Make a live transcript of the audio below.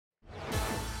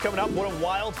Coming up, what a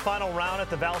wild final round at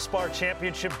the Valspar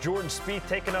Championship. Jordan Spieth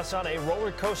taking us on a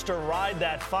roller coaster ride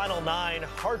that final 9.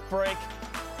 Heartbreak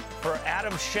for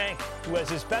Adam Schenk, who has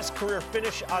his best career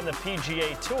finish on the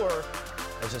PGA Tour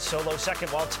as a solo second,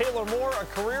 while Taylor Moore, a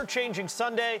career-changing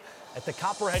Sunday at the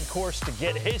Copperhead course to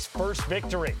get his first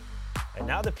victory. And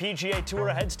now the PGA Tour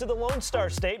heads to the Lone Star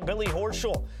State. Billy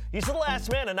Horschel, he's the last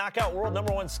man to knock out world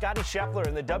number 1 Scottie Scheffler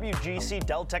in the WGC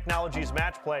Dell-Technologies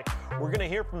Match play. We're going to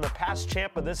hear from the past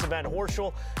champ of this event,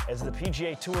 Horschel, as the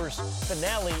PGA Tour's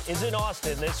finale is in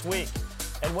Austin this week.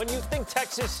 And when you think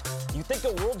Texas, you think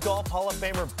of World Golf Hall of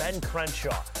Famer Ben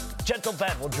Crenshaw. Gentle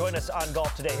Ben will join us on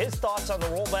Golf Today. His thoughts on the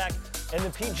rollback and the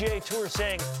PGA Tour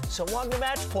saying so long to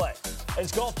match play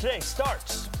as Golf Today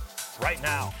starts right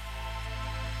now.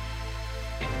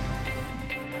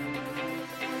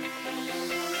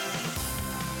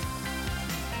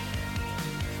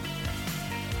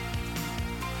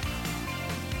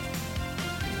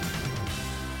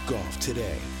 Golf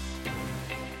Today.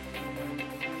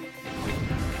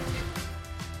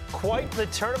 Quite the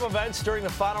turn of events during the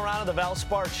final round of the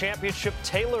Valspar Championship.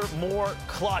 Taylor Moore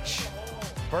clutch.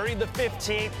 Birdied the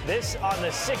 15th. This on the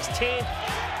 16th.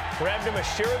 Grabbed him a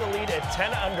share of the lead at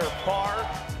 10 under par.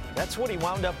 That's what he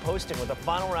wound up posting with a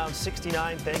final round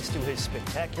 69 thanks to his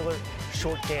spectacular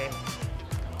short game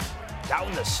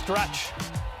down the stretch.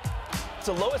 It's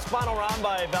the lowest final round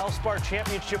by a Valspar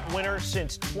Championship winner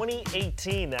since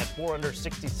 2018. That 4 under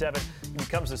 67. He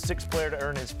becomes the 6th player to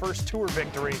earn his first tour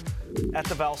victory at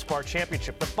the Valspar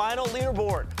Championship. The final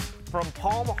leaderboard from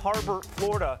Palm Harbor,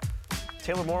 Florida.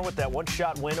 Taylor Moore with that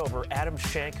one-shot win over Adam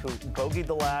Schenk, who bogeyed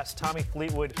the last. Tommy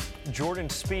Fleetwood, Jordan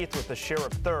Spieth with a share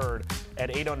of 3rd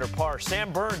at 8 under par.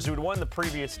 Sam Burns, who had won the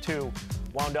previous 2,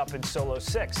 wound up in solo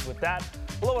 6. With that,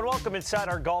 hello and welcome inside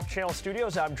our Golf Channel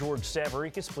studios. I'm George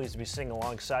Savaricas, pleased to be sitting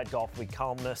alongside Golf Week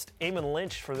columnist Eamon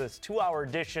Lynch for this 2-hour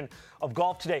edition of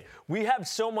Golf Today. We have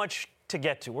so much to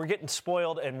get to. We're getting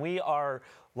spoiled, and we are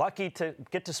lucky to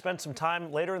get to spend some time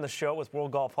later in the show with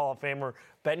World Golf Hall of Famer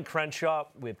Ben Crenshaw.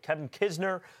 We have Kevin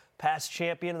Kizner, past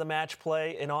champion of the match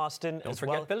play in Austin. Don't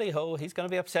forget Billy Ho. He's going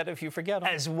to be upset if you forget him.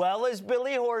 As well as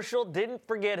Billy Horschel. Didn't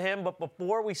forget him. But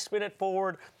before we spin it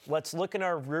forward, let's look in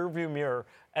our rearview mirror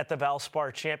at the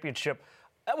Valspar Championship.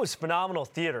 That was phenomenal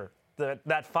theater,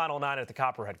 that final 9 at the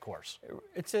Copperhead course.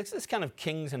 It's this kind of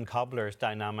kings and cobblers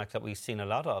dynamic that we've seen a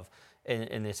lot of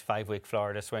in this 5-week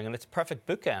Florida swing. And it's a perfect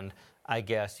bookend, I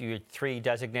guess. You had 3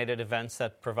 designated events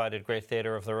that provided great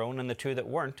theater of their own, and the 2 that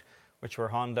weren't, which were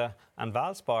Honda and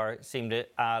Valspar, seemed to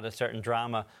add a certain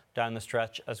drama down the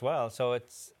stretch as well. So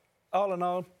it's, all in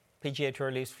all, PGA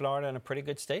Tour leaves Florida in a pretty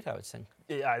good state, I would think.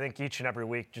 Yeah, I think each and every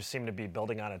week just seemed to be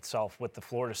building on itself with the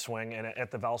Florida swing. And at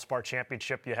the Valspar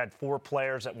Championship, you had 4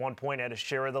 players at one point had a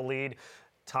share of the lead.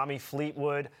 Tommy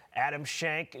Fleetwood, Adam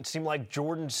Schenk. It seemed like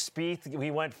Jordan Spieth,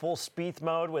 he went full Spieth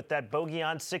mode with that bogey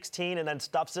on 16 and then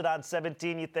stuffs it on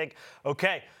 17. You think,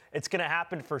 okay, it's going to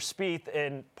happen for Spieth.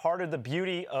 And part of the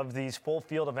beauty of these full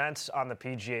field events on the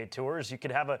PGA Tour is you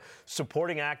could have a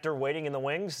supporting actor waiting in the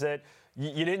wings that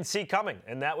you didn't see coming.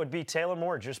 And that would be Taylor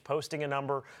Moore just posting a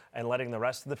number and letting the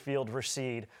rest of the field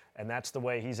recede. And that's the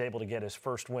way he's able to get his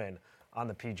first win on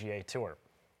the PGA Tour.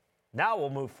 Now we'll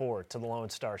move forward to the Lone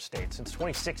Star State. Since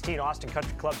 2016, Austin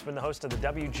Country Club's been the host of the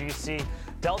WGC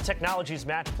Dell-Technologies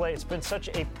Match play. It's been such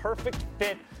a perfect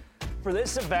fit for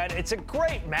this event. It's a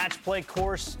great match play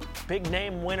course, big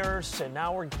name winners, and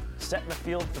now we're setting the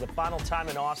field for the final time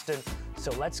in Austin.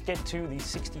 So let's get to the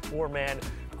 64-man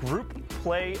group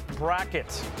play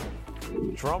bracket.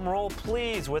 Drum roll,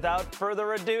 please, without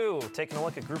further ado. Taking a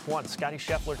look at Group 1, Scottie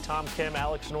Scheffler, Tom Kim,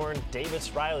 Alex Noren,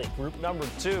 Davis Riley. Group number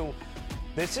 2.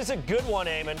 This is a good one,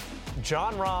 Eamon.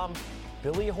 Jon Rahm,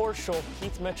 Billy Horschel,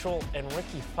 Keith Mitchell, and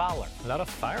Ricky Fowler. A lot of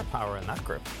firepower in that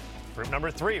group. Group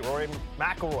number 3, Rory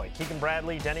McIlroy, Keegan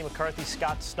Bradley, Denny McCarthy,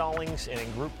 Scott Stallings, and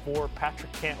in Group 4, Patrick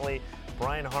Cantlay,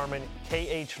 Brian Harman,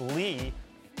 K.H. Lee,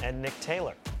 and Nick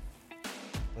Taylor.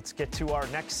 Let's get to our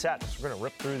next set. So we're going to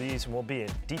rip through these, and we'll be in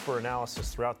deeper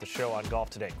analysis throughout the show on Golf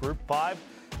Today. Group 5,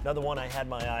 another one I had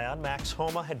my eye on, Max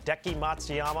Homa, Hideki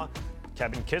Matsuyama,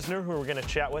 Kevin Kizner, who we're going to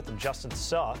chat with, and Justin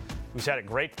Suh, who's had a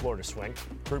great Florida swing.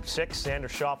 Group 6, Xander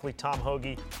Schauffele, Tom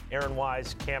Hoge, Aaron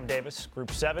Wise, Cam Davis. Group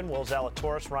 7, Will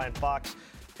Zalatoris, Ryan Fox,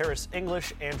 Harris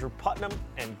English, Andrew Putnam.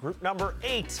 And group number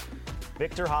 8,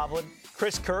 Victor Hovland,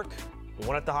 Chris Kirk, who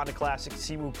won at the Honda Classic,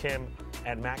 Siwoo Kim,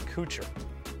 and Matt Kuchar.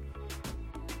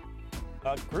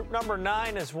 Group number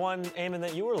 9 is one, Eamon,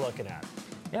 that you were looking at.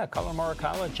 Yeah, Colin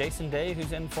Morikawa, Jason Day,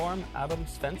 who's in form, Adam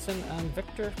Svensson, and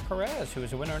Victor Perez, who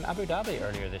was a winner in Abu Dhabi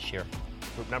earlier this year.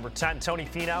 Group number 10, Tony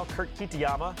Finau, Kurt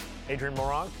Kitayama, Adrian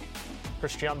Moronk,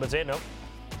 Christian Bezeno,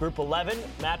 Group 11,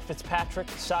 Matt Fitzpatrick,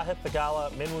 Sahith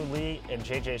Theegala, Minwoo Lee, and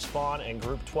J.J. Spawn. And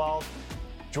Group 12,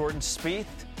 Jordan Spieth,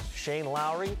 Shane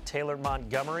Lowry, Taylor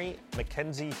Montgomery,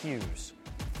 Mackenzie Hughes.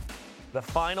 The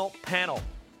final panel,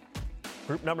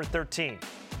 group number 13,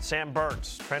 Sam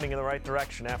Burns, trending in the right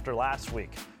direction after last week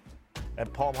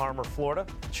at Palm Harbor, Florida.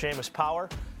 Seamus Power,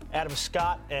 Adam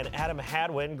Scott, and Adam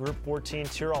Hadwin. Group 14,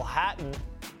 Tyrrell Hatton,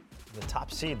 the top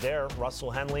seed there,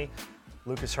 Russell Henley,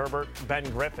 Lucas Herbert, Ben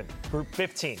Griffin. Group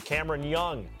 15, Cameron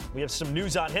Young. We have some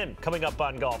news on him coming up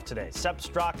on Golf Today. Sepp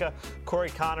Straka,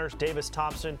 Corey Connors, Davis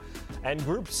Thompson. And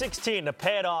Group 16, to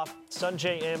pay it off,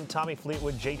 Sungjae Im, Tommy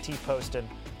Fleetwood, JT Poston,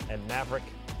 and Maverick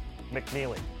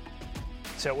McNeely.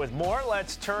 So with more,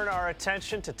 let's turn our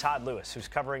attention to Todd Lewis, who's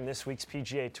covering this week's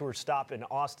PGA Tour stop in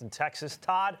Austin, Texas.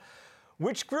 Todd,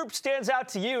 which group stands out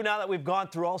to you now that we've gone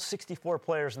through all 64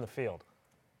 players in the field?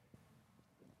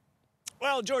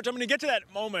 Well, George, I'm going to get to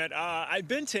that moment. I've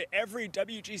been to every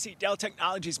WGC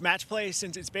Dell-Technologies Match play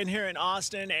since it's been here in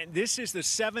Austin, and this is the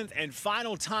 7th and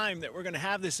final time that we're going to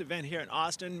have this event here in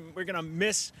Austin. We're going to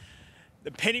miss the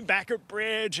Pennybacker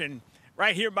Bridge and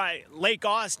right here by Lake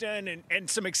Austin and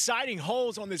some exciting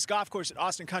holes on this golf course at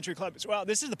Austin Country Club as well.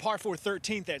 This is the par 4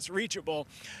 13th that's reachable,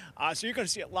 so you're going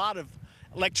to see a lot of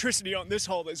electricity on this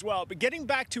hole as well. But getting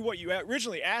back to what you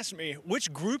originally asked me,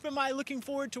 which group am I looking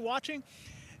forward to watching?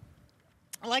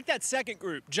 I like that second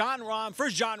group. Jon Rahm.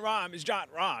 First, Jon Rahm is Jon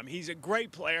Rahm. He's a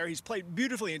great player. He's played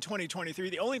beautifully in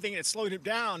 2023. The only thing that slowed him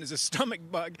down is a stomach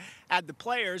bug at the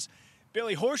Players.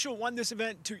 Billy Horschel won this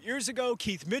event 2 years ago.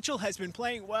 Keith Mitchell has been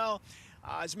playing well.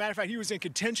 As a matter of fact, he was in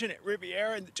contention at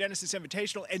Riviera in the Genesis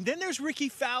Invitational. And then there's Ricky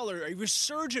Fowler, a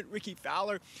resurgent Ricky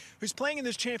Fowler, who's playing in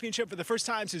this championship for the first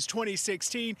time since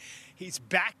 2016. He's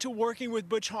back to working with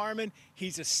Butch Harmon.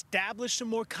 He's established some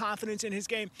more confidence in his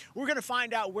game. We're going to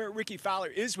find out where Ricky Fowler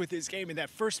is with his game in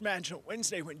that first match on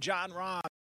Wednesday when Jon Rahm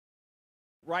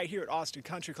right here at Austin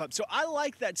Country Club. So I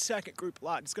like that second group a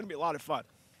lot. It's going to be a lot of fun.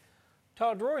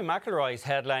 Todd, Rory McIlroy is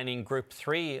headlining Group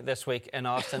 3 this week in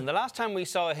Austin. The last time we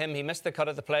saw him, he missed the cut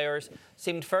at the Players,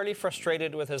 seemed fairly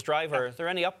frustrated with his driver. Is there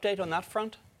any update on that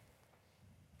front?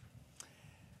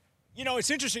 You know, it's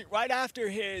interesting. Right after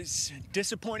his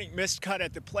disappointing missed cut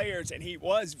at the Players, and he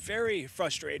was very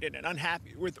frustrated and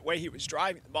unhappy with the way he was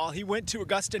driving the ball, he went to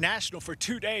Augusta National for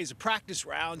 2 days of practice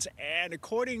rounds, and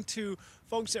according to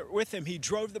folks that were with him, he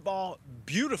drove the ball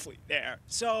beautifully there.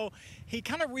 So he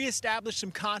kind of reestablished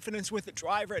some confidence with the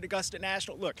driver at Augusta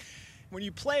National. Look, when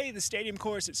you play the stadium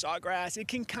course at Sawgrass, it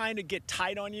can kind of get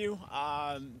tight on you.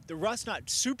 The rust's not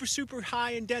super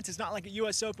high and dense. It's not like a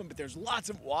U.S. Open, but there's lots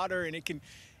of water, and it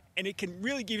can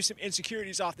really give you some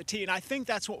insecurities off the tee. And I think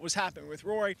that's what was happening with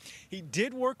Rory. He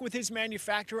did work with his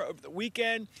manufacturer over the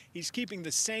weekend. He's keeping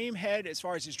the same head as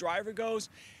far as his driver goes.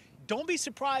 Don't be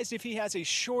surprised if he has a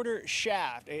shorter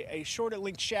shaft, a shorter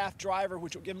linked shaft driver,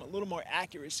 which will give him a little more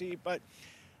accuracy. But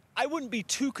I wouldn't be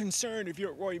too concerned if you're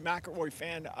a Rory McIlroy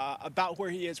fan about where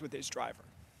he is with his driver.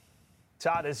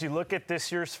 Todd, as you look at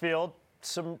this year's field,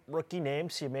 some rookie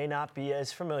names you may not be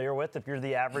as familiar with if you're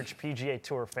the average PGA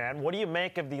Tour fan. What do you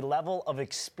make of the level of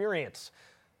experience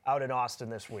out in Austin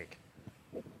this week?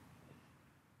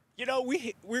 You know,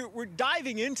 we're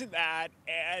diving into that,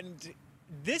 and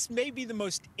this may be the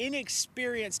most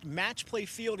inexperienced match play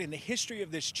field in the history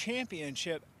of this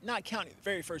championship, not counting the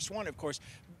very first one, of course,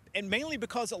 and mainly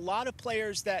because a lot of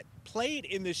players that played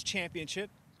in this championship,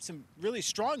 some really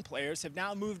strong players, have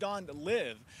now moved on to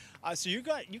LIV. So you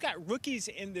got rookies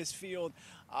in this field.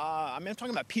 I'm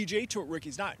talking about PGA Tour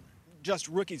rookies, not just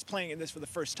rookies playing in this for the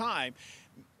first time.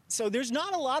 So there's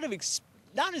not a lot of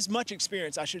not as much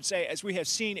experience, I should say, as we have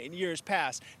seen in years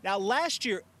past. Now, last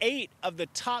year, 8 of the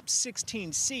top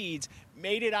 16 seeds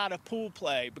made it out of pool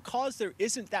play. Because there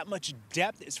isn't that much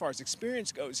depth as far as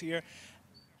experience goes here,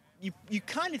 you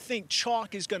kind of think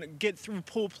chalk is going to get through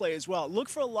pool play as well. Look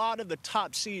for a lot of the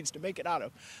top seeds to make it out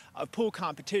of pool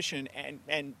competition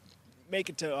and make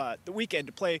it to the weekend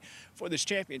to play for this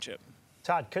championship.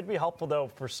 Todd, could be helpful, though,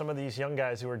 for some of these young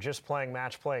guys who are just playing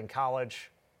match play in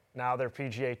college. Now they're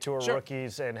PGA Tour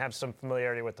rookies and have some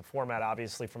familiarity with the format,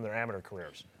 obviously, from their amateur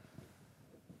careers.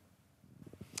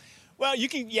 Well, you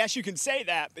can say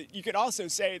that, but you could also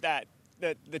say that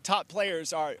the top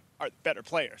players are better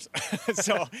players.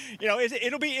 So, you know,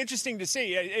 it'll be interesting to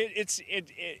see.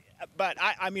 But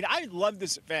I love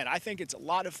this event. I think it's a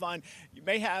lot of fun. You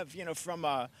may have, you know,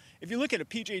 if you look at a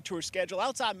PGA Tour schedule,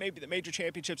 outside maybe the major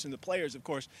championships and the Players, of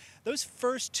course, those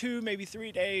first 2, maybe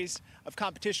 3 days of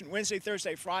competition, Wednesday,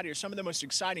 Thursday, Friday, are some of the most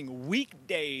exciting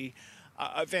weekday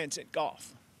events in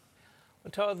golf.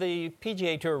 Until the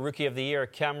PGA Tour Rookie of the Year,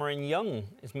 Cameron Young,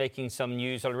 is making some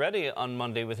news already on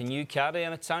Monday with a new caddy,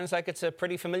 and it sounds like it's a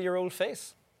pretty familiar old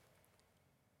face.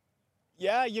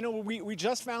 Yeah, you know, we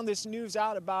just found this news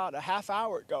out about a half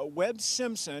hour ago. Webb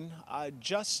Simpson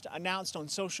just announced on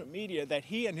social media that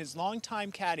he and his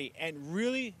longtime caddy and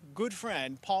really good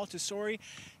friend, Paul Tesori,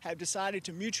 have decided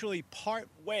to mutually part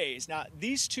ways. Now,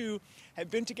 these two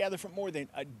have been together for more than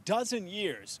a dozen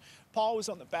years. Paul was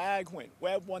on the bag when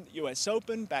Webb won the U.S.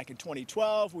 Open back in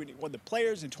 2012, when he won the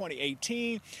Players in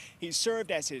 2018. He served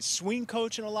as his swing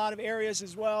coach in a lot of areas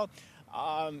as well.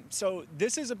 So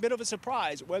this is a bit of a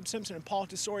surprise. Webb Simpson and Paul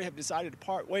Tesori have decided to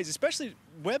part ways, especially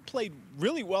Webb played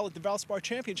really well at the Valspar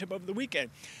Championship over the weekend.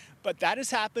 But that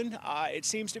has happened. It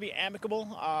seems to be amicable.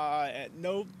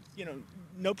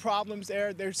 No problems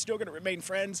there. They're still going to remain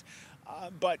friends.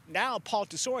 But now Paul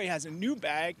Tesori has a new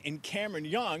bag in Cameron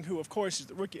Young, who, of course, is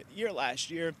the Rookie of the Year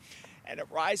last year and a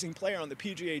rising player on the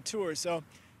PGA Tour. So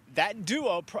that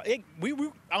duo,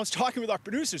 I was talking with our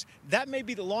producers, that may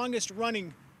be the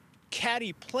longest-running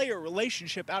caddy-player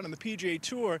relationship out on the PGA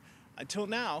Tour. Until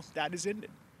now, that is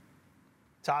ended.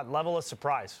 Todd, level of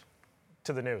surprise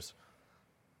to the news.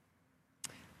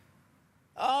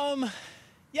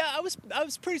 Yeah, I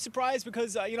was pretty surprised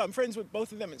because I'm friends with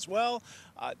both of them as well,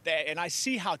 and I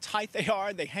see how tight they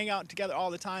are. They hang out together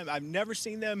all the time. I've never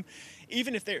seen them,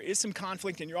 even if there is some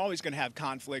conflict, and you're always going to have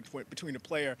conflict between a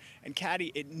player and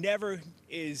caddy. It never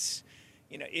is,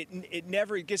 it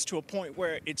never gets to a point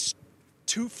where it's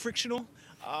too frictional.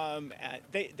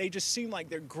 They just seem like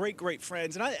they're great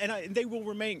friends, and they will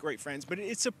remain great friends. But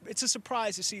it's a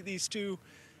surprise to see these two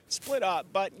split up,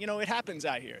 but it happens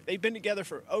out here. They've been together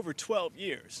for over 12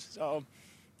 years, so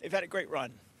they've had a great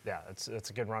run. Yeah, it's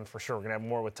a good run for sure. We're going to have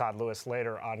more with Todd Lewis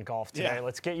later on Golf Today. Yeah.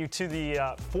 Let's get you to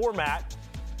the format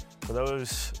for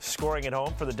those scoring at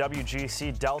home for the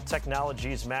WGC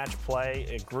Dell-Technologies Match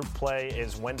play. Group play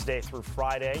is Wednesday through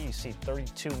Friday. You see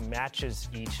 32 matches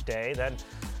each day. Then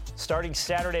starting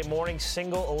Saturday morning,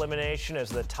 single elimination as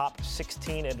the top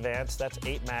 16 advance. That's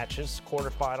 8 matches.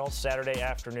 Quarterfinals Saturday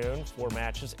afternoon, 4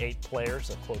 matches, 8 players,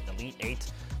 a quote elite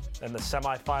 8. Then the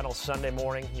semifinals Sunday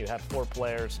morning, you have 4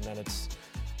 players, and then it's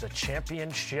the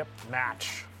championship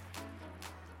match.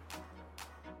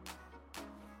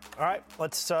 All right,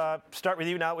 let's start with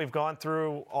you now. We've gone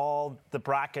through all the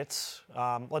brackets.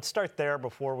 Let's start there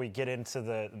before we get into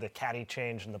the caddy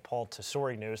change and the Paul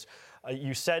Tesori news.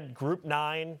 You said Group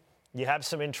 9. You have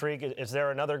some intrigue. Is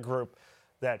there another group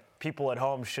that people at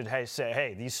home should say,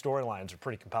 hey, these storylines are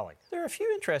pretty compelling? There are a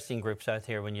few interesting groups out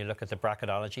here when you look at the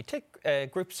bracketology.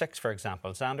 Take Group 6, for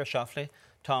example. Xander Schauffele,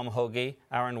 Tom Hoge,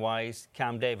 Aaron Wise,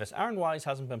 Cam Davis. Aaron Wise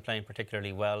hasn't been playing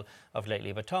particularly well of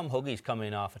lately, but Tom Hoge's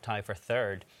coming off a tie for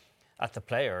 3rd at the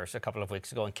Players a couple of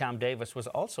weeks ago, and Cam Davis was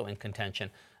also in contention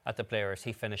at the Players.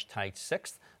 He finished tied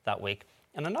 6th that week.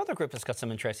 And another group that's got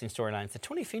some interesting storylines, the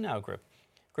Tony Finau group.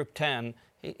 Group 10,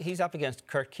 he's up against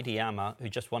Kurt Kitayama, who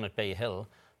just won at Bay Hill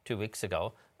 2 weeks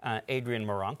ago. Adrian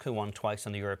Meronk, who won twice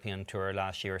on the European Tour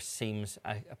last year, seems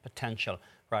a potential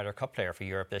Ryder Cup player for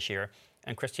Europe this year.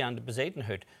 And Christian de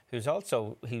Bezuidenhout,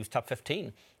 he was top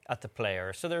 15 at the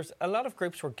Players. So there's a lot of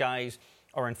groups where guys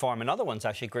are in form. Another one's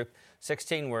actually Group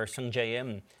 16, where Sung Jae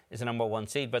Im is the number 1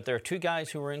 seed. But there are 2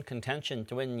 guys who were in contention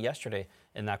to win yesterday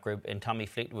in that group, in Tommy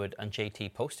Fleetwood and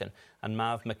JT Poston, and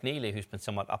Mav McNeely, who's been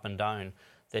somewhat up and down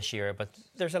this year. But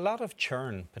there's a lot of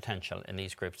churn potential in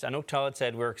these groups. I know Todd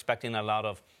said we're expecting a lot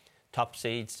of top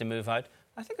seeds to move out.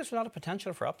 I think there's a lot of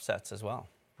potential for upsets as well.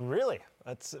 Really?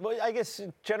 Well, I guess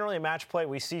generally in match play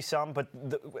we see some, but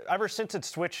ever since it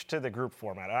switched to the group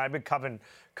format, I've been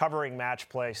covering match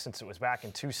play since it was back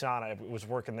in Tucson. I was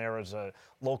working there as a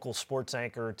local sports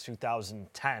anchor in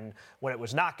 2010. When it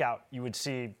was knockout, you would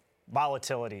see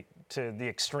volatility to the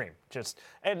extreme.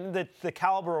 And the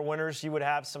caliber of winners you would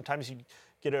have, sometimes you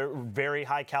get a very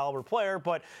high caliber player,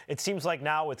 but it seems like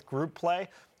now with group play,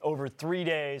 over 3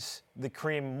 days, the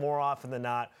cream more often than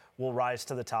not will rise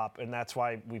to the top, and that's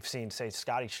why we've seen, say,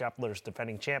 Scottie Scheffler's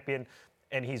defending champion,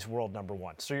 and he's world number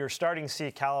 1. So you're starting to see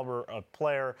a caliber of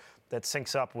player that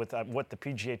syncs up with what the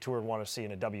PGA Tour want to see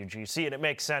in a WGC, and it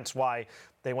makes sense why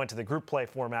they went to the group play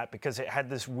format, because it had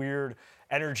this weird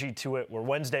energy to it where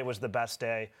Wednesday was the best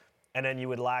day, and then you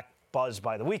would lack buzz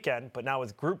by the weekend. But now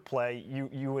with group play,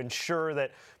 you ensure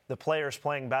that the players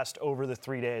playing best over the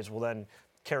 3 days will then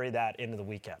carry that into the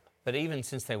weekend. But even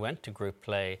since they went to group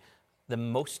play, the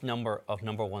most number of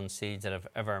number 1 seeds that have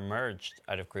ever emerged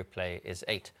out of group play is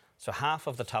 8. So half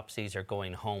of the top seeds are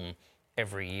going home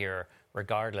every year,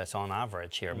 regardless, on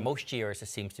average here. Most years it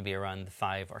seems to be around the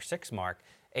 5 or 6 mark.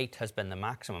 8 has been the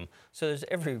maximum. So there's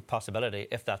every possibility,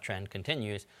 if that trend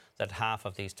continues, that half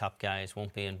of these top guys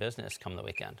won't be in business come the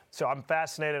weekend. So I'm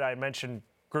fascinated. I mentioned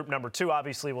group number 2.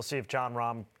 Obviously, we'll see if Jon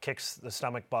Rahm kicks the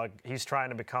stomach bug. He's trying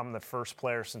to become the first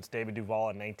player since David Duval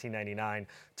in 1999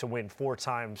 to win 4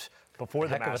 times before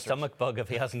the Masters. Heck of a stomach bug if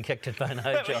he hasn't kicked it by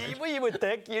now, John. Well, you would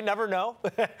think. You never know.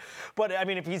 But I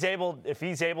mean, if he's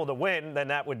able to win, then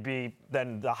that would be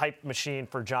the hype machine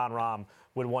for Jon Rahm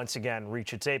would once again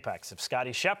reach its apex. If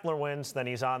Scottie Scheffler wins, then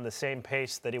he's on the same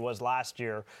pace that he was last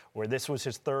year, where this was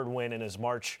his 3rd win in his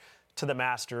march to the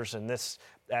Masters, and this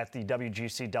at the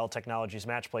WGC Dell-Technologies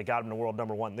Match play got him to world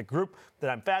number 1. The group that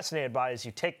I'm fascinated by is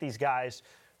you take these guys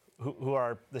who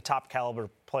are the top caliber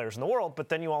players in the world, but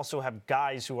then you also have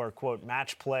guys who are, quote,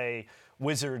 match play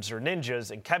wizards or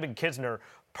ninjas, and Kevin Kizner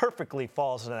perfectly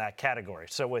falls into that category.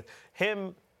 So with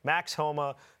him, Max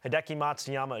Homa, Hideki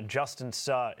Matsuyama, and Justin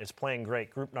Suh is playing great.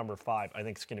 Group number 5, I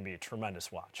think it's going to be a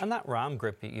tremendous watch. And that Rahm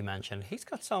group that you mentioned, he's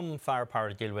got some firepower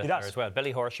to deal with there as well.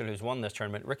 Billy Horschel, who's won this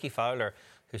tournament, Ricky Fowler,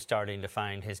 who's starting to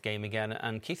find his game again,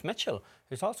 and Keith Mitchell,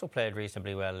 who's also played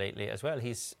reasonably well lately as well.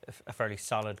 He's a fairly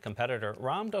solid competitor.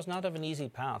 Rahm does not have an easy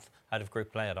path out of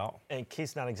group play at all. And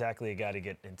Keith's not exactly a guy to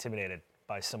get intimidated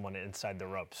by someone inside the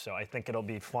ropes. So I think it'll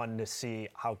be fun to see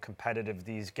how competitive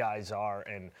these guys are,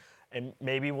 and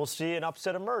maybe we'll see an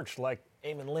upset emerge like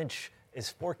Eamon Lynch is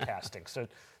forecasting. So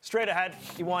straight ahead,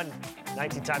 he won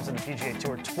 19 times on the PGA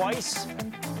Tour. Twice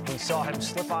we saw him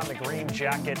slip on the green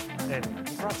jacket, and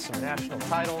he brought some national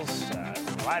titles,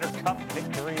 Ryder Cup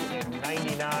victory in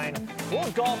 '99.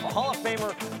 World Golf Hall of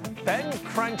Famer Ben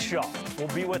Crenshaw will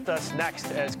be with us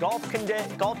next as Golf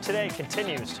Today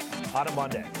continues on a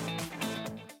Monday.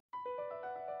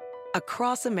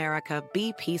 Across America,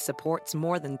 BP supports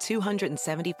more than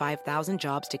 275,000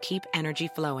 jobs to keep energy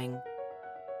flowing.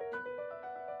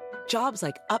 Jobs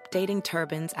like updating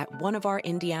turbines at one of our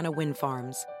Indiana wind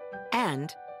farms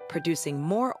and producing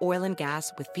more oil and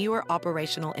gas with fewer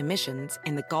operational emissions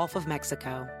in the Gulf of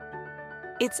Mexico.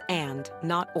 It's and,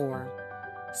 not or.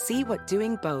 See what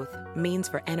doing both means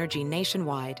for energy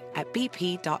nationwide at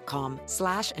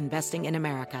bp.com/investing in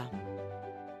America.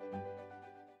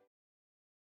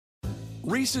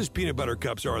 Reese's peanut butter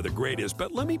cups are the greatest,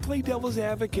 but let me play devil's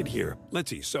advocate here. Let's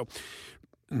see. So,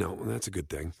 no, that's a good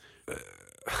thing.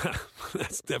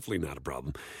 That's definitely not a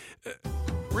problem.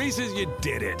 Reese's, you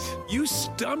did it. You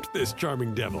stumped this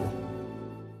charming devil.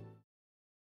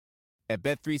 At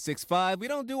Bet365, we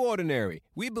don't do ordinary.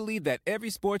 We believe that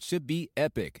every sport should be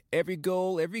epic. Every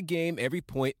goal, every game, every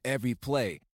point, every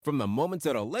play. From the moments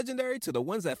that are legendary to the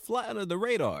ones that fly under the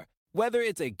radar. Whether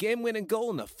it's a game-winning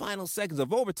goal in the final seconds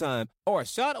of overtime or a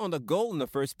shot on the goal in the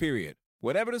first period.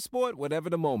 Whatever the sport, whatever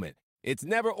the moment. It's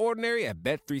never ordinary at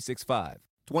Bet365.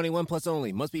 21 plus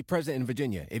only. Must be present in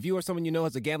Virginia. If you or someone you know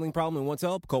has a gambling problem and wants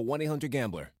help, call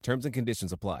 1-800-GAMBLER. Terms and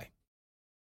conditions apply.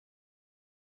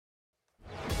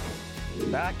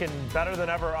 Back and better than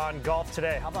ever on Golf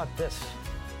Today. How about this?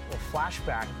 A little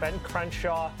flashback. Ben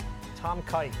Crenshaw, Tom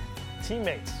Kite,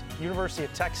 teammates. University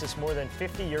of Texas more than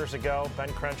 50 years ago.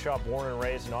 Ben Crenshaw, born and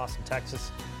raised in Austin,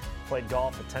 Texas, played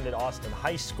golf, attended Austin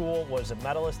High School, was a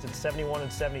medalist in 71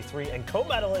 and 73, and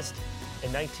co-medalist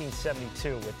in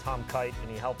 1972 with Tom Kite, and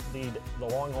he helped lead the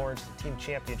Longhorns to team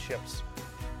championships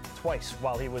twice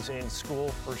while he was in school,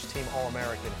 first team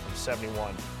All-American from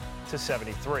 71 to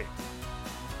 73.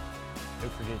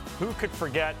 Who could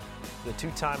forget the 2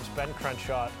 times Ben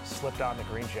Crenshaw slipped on the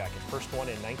green jacket? First one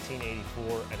in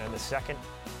 1984, and then the second,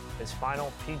 his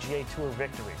final PGA Tour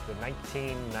victory, the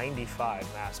 1995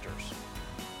 Masters.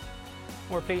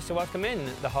 We're pleased to welcome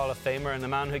in the Hall of Famer and the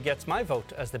man who gets my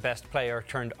vote as the best player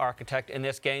turned architect in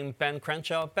this game, Ben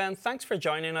Crenshaw. Ben, thanks for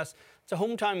joining us. It's a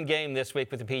hometown game this week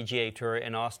with the PGA Tour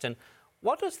in Austin.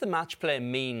 What does the match play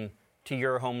mean to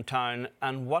your hometown,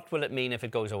 and what will it mean if it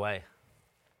goes away?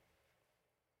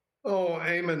 Oh,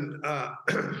 Eamon,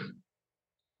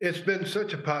 it's been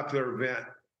such a popular event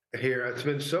here. It's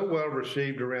been so well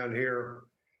received around here.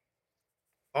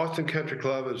 Austin Country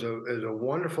Club is a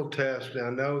wonderful test. And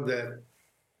I know that,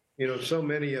 you know, so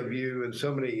many of you and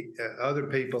so many other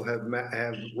people have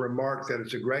remarked that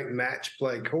it's a great match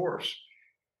play course.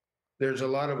 There's a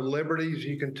lot of liberties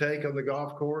you can take on the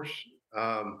golf course.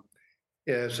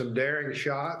 Some daring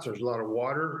shots. There's a lot of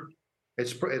water.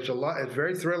 It's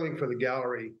very thrilling for the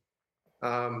gallery.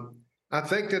 I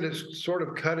think that it's sort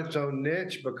of cut its own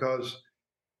niche because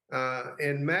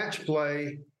in match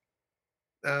play,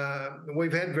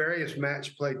 we've had various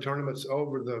match play tournaments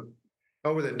over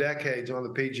the decades on the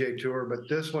PGA Tour, but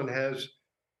this one has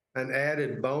an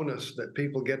added bonus that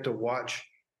people get to watch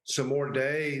some more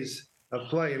days of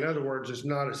play. In other words, it's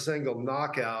not a single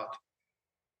knockout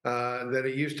that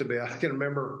it used to be. I can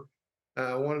remember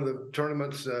one of the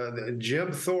tournaments,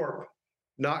 Jim Thorpe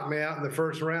knocked me out in the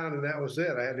first round, and that was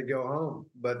it. I had to go home.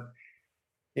 But,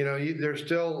 there's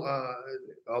still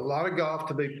a lot of golf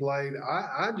to be played.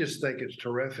 I just think it's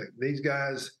terrific. These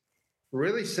guys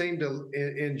really seem to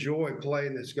enjoy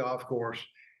playing this golf course.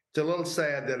 It's a little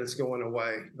sad that it's going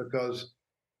away because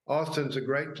Austin's a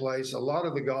great place. A lot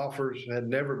of the golfers had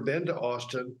never been to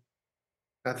Austin.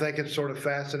 I think it sort of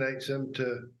fascinates them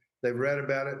they've read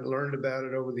about it and learned about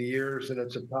it over the years, and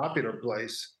it's a popular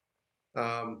place.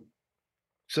 So,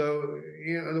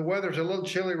 the weather's a little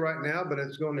chilly right now, but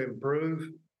it's going to improve.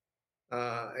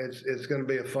 It's going to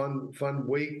be a fun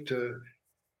week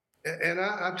and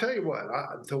I'll tell you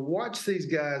what, to watch these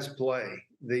guys play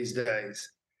these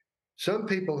days, some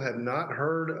people have not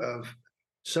heard of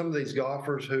some of these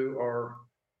golfers who are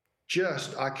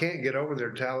just, I can't get over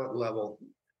their talent level.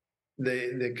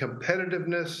 The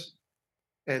competitiveness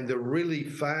and the really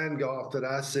fine golf that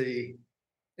I see,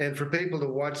 and for people to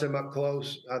watch them up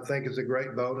close, I think is a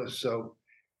great bonus. So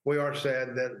we are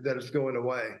sad that it's going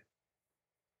away.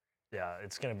 Yeah,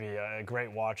 it's going to be a great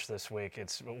watch this week.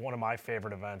 It's one of my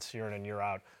favorite events year in and year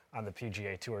out on the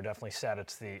PGA Tour. Definitely sad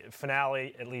it's the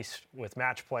finale, at least with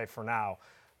match play for now,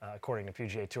 according to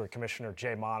PGA Tour Commissioner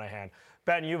Jay Monahan.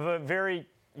 Ben, you have a very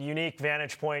unique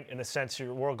vantage point in the sense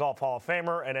you're a World Golf Hall of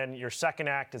Famer, and then your second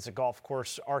act as a golf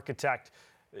course architect,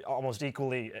 almost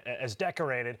equally as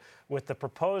decorated, with the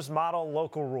proposed model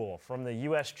local rule from the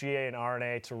USGA and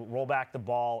R&A to roll back the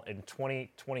ball in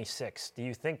 2026. Do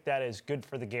you think that is good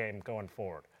for the game going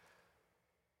forward?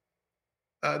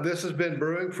 This has been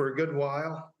brewing for a good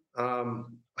while. I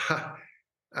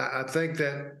think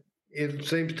that it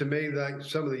seems to me like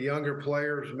some of the younger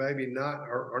players maybe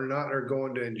are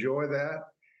going to enjoy that,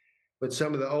 but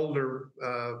some of the older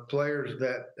players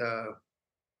that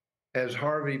as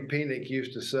Harvey Penick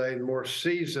used to say, more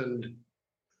seasoned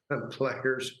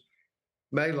players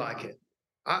may like it.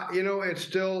 It's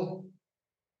still,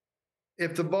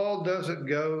 if the ball doesn't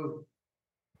go,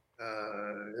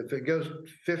 if it goes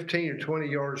 15 or 20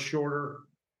 yards shorter,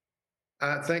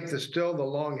 I think the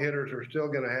long hitters are still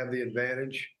going to have the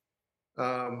advantage.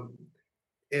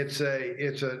 It's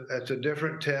a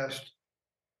different test.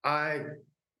 I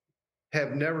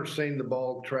have never seen the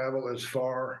ball travel as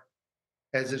far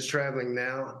as it's traveling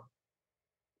now,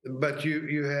 but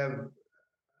you have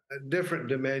different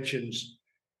dimensions.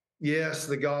 Yes,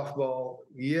 the golf ball.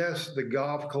 Yes, the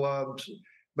golf clubs,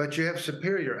 but you have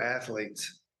superior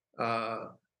athletes.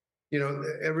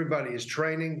 Everybody is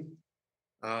training.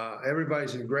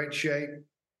 Everybody's in great shape.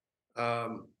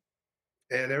 And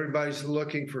everybody's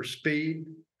looking for speed.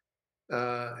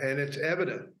 And it's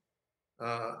evident.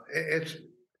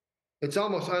 It's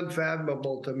almost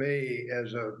unfathomable to me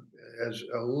as a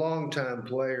longtime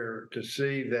player to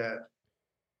see that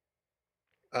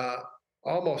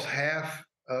almost half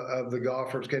of the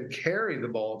golfers can carry the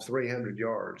ball 300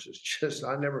 yards. It's just,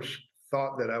 I never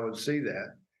thought that I would see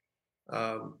that.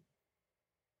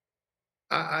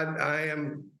 I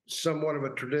am somewhat of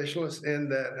a traditionalist in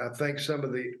that I think some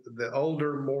of the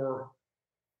older, more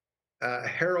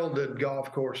heralded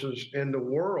golf courses in the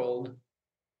world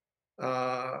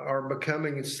are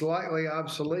becoming slightly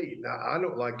obsolete. Now, I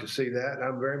don't like to see that.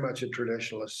 I'm very much a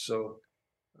traditionalist, so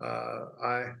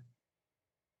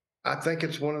I think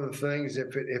it's one of the things.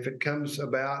 If it comes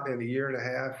about in a year and a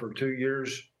half or 2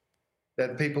 years,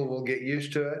 that people will get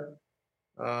used to it.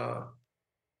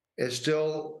 It's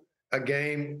still a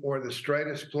game where the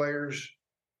straightest players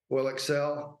will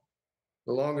excel.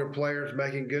 The longer players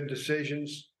making good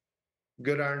decisions,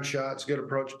 good iron shots, good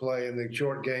approach play, and the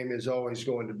short game is always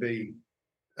going to be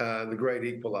the great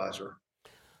equalizer.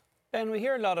 Ben, we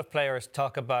hear a lot of players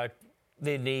talk about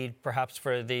the need perhaps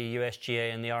for the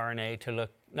USGA and the R&A to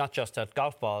look not just at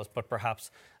golf balls, but perhaps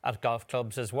at golf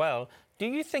clubs as well. Do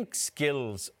you think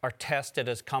skills are tested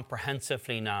as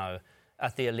comprehensively now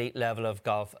at the elite level of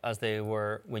golf as they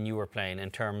were when you were playing,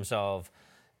 in terms of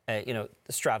the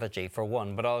strategy for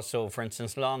one, but also, for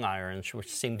instance, long irons, which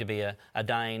seem to be a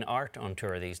dying art on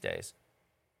tour these days?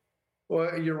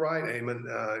 Well, you're right, Eamon.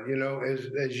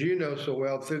 As you know so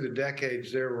well, through the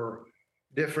decades, there were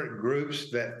different groups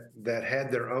that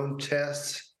had their own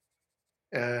tests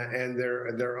and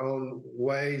their own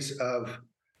ways of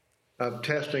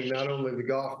testing not only the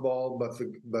golf ball but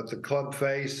the club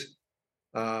face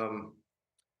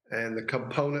and the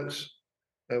components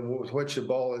with which the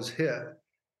ball is hit.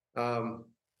 And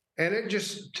it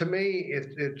just, to me,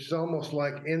 it's almost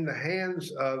like in the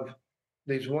hands of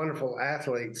these wonderful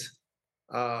athletes,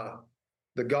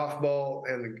 the golf ball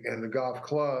and the golf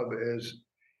club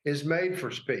is made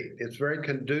for speed. It's very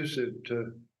conducive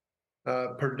to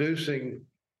producing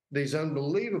these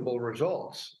unbelievable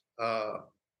results.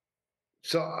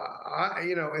 So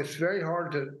it's very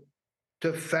hard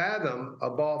to fathom a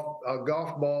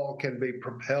golf ball can be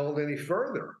propelled any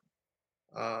further.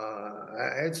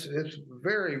 It's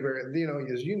very, very,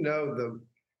 as the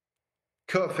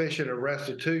coefficient of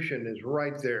restitution is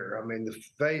right there. I mean, the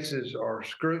faces are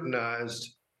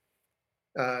scrutinized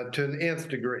to an nth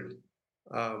degree.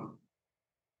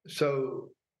 So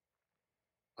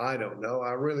I don't know.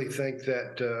 I really think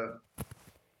that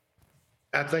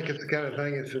I think it's the kind of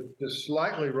thing, if it's just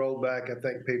slightly rolled back, I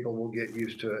think people will get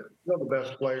used to it. The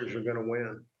best players are going to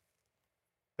win.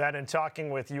 Ben, in talking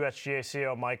with USGA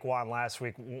CEO Mike Wan last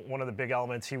week, one of the big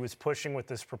elements he was pushing with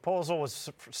this proposal was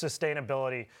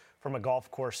sustainability from a golf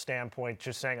course standpoint,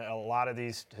 just saying a lot of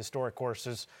these historic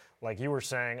courses, like you were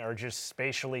saying, are just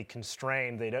spatially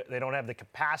constrained. They don't have the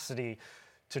capacity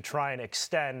to try and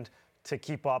extend to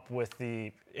keep up with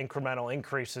the incremental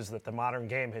increases that the modern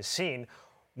game has seen.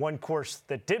 One course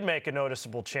that did make a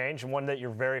noticeable change, and one that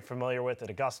you're very familiar with at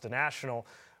Augusta National,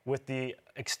 with the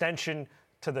extension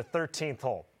to the 13th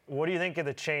hole. What do you think of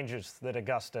the changes that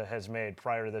Augusta has made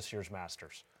prior to this year's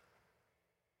Masters?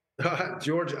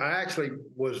 George, I actually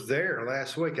was there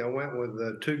last week. I went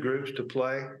with 2 groups to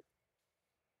play.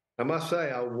 I must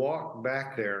say, I walked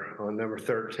back there on number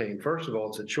 13. First of all,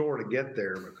 it's a chore to get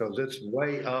there because it's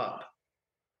way up.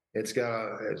 It's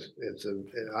got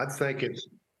I think it's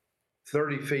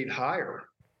 30 feet higher,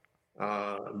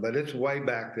 but it's way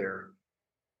back there.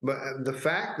 But the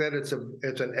fact that it's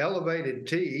an elevated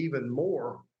tee even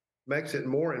more makes it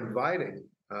more inviting.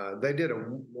 They did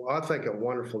I think a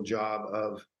wonderful job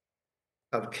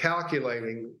of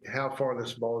calculating how far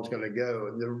this ball is going to go.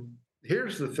 And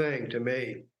here's the thing to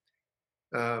me.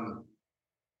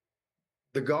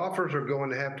 The golfers are going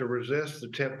to have to resist the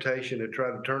temptation to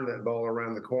try to turn that ball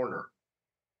around the corner,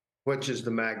 which is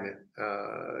the magnet.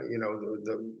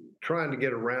 The trying to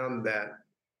get around that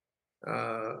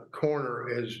corner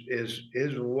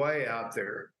is way out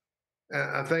there.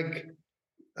 I think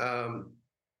the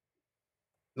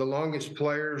longest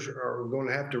players are going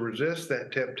to have to resist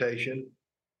that temptation.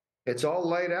 It's all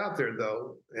laid out there,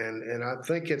 though, and I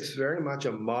think it's very much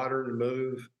a modern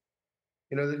move.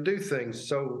 They do things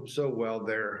so well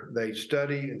there. They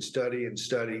study and study and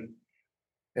study,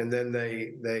 and then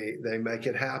they make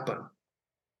it happen.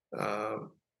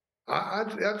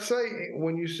 I'd say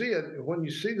when you see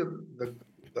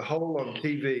the hole on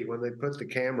TV, when they put the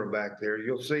camera back there,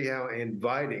 you'll see how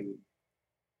inviting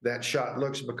that shot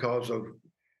looks because of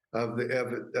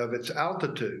its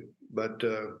altitude. But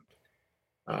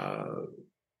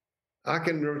I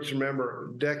can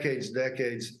remember decades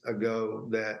ago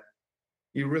that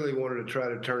you really wanted to try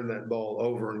to turn that ball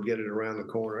over and get it around the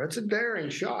corner. It's a daring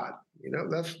shot.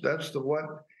 That's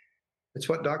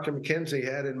what Dr. McKenzie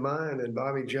had in mind, and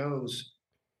Bobby Jones,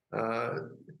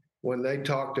 when they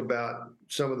talked about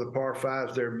some of the par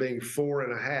 5s there being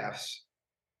 4.5s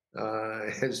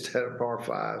instead of par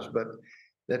 5s. But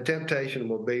the temptation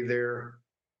will be there.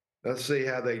 Let's see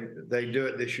how they do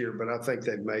it this year, but I think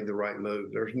they've made the right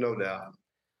move. There's no doubt.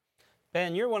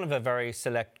 Ben, you're one of a very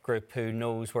select group who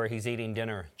knows where he's eating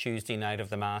dinner Tuesday night of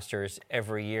the Masters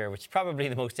every year, which is probably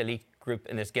the most elite group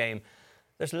in this game.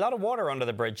 There's a lot of water under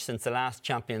the bridge since the last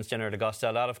Champions Dinner at Augusta.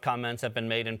 A lot of comments have been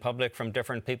made in public from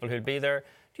different people who'll be there.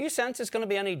 Do you sense it's going to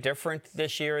be any different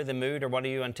this year, the mood, or what are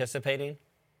you anticipating?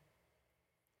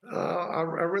 I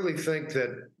really think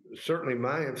that certainly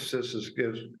my emphasis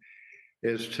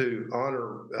is to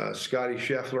honor Scotty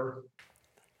Scheffler,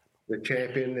 the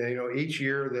champion. Each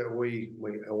year that we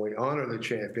honor the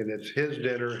champion, it's his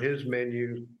dinner, his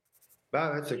menu.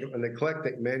 Wow, that's an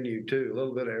eclectic menu too, a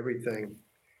little bit of everything.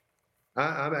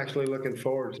 I'm actually looking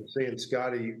forward to seeing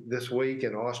Scotty this week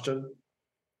in Austin.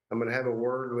 I'm going to have a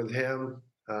word with him.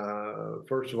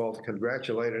 First of all, to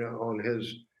congratulate him on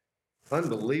his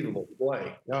unbelievable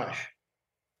play. Gosh,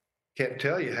 can't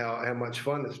tell you how much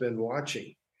fun it's been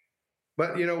watching.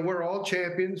 But, we're all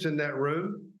champions in that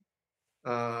room.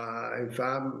 If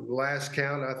I'm last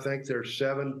count, I think there's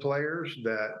 7 players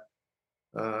that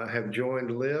have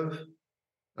joined LIV.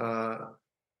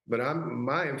 But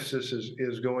my emphasis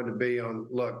is going to be on,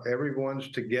 look, everyone's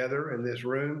together in this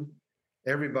room.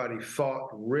 Everybody fought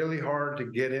really hard to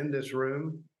get in this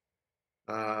room.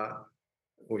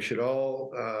 We should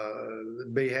all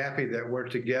be happy that we're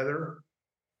together.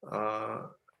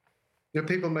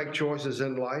 People make choices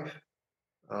in life.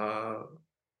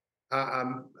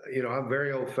 I'm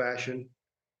very old-fashioned.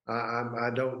 I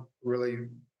don't really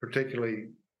particularly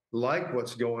like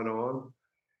what's going on.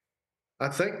 I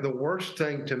think the worst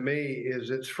thing to me is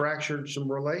it's fractured some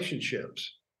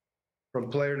relationships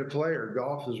from player to player.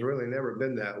 Golf has really never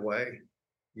been that way.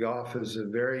 Golf is a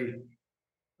very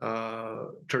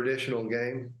traditional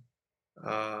game,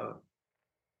 but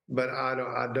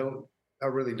I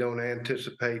really don't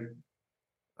anticipate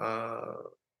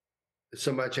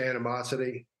so much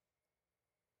animosity.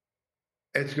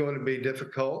 It's going to be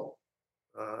difficult.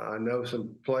 I know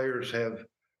some players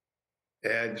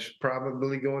it's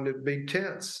probably going to be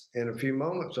tense in a few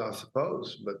moments, I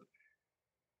suppose, but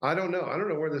I don't know. I don't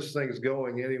know where this thing's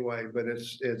going anyway, but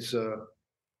it's to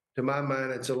my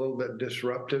mind, it's a little bit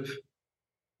disruptive.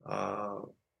 I'm,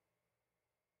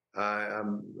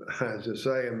 as I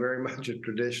say, I'm very much a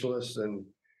traditionalist, and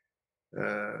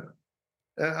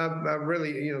I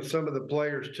really, some of the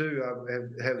players too,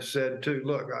 have said too,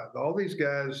 look, all these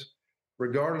guys,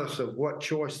 regardless of what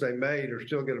choice they made, are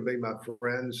still going to be my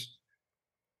friends.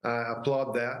 I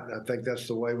applaud that. I think that's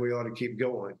the way we ought to keep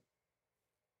going.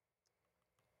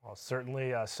 Well,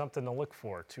 certainly something to look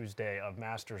for Tuesday of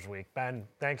Masters Week. Ben,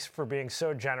 thanks for being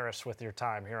so generous with your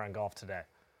time here on Golf Today.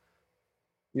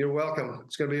 You're welcome.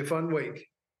 It's going to be a fun week.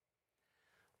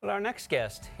 Well, our next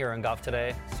guest here on Golf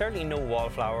Today, certainly no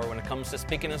wallflower when it comes to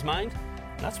speaking his mind.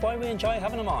 And that's why we enjoy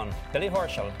having him on. Billy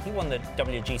Horschel, he won the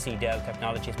WGC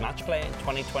Dell-Technologies Match Play in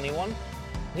 2021.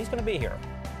 He's going to be here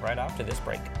right after this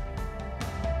break.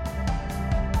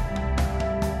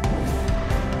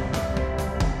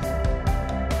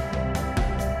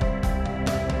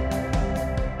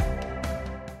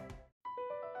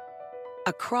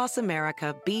 Across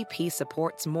America, BP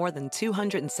supports more than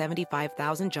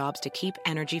 275,000 jobs to keep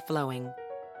energy flowing.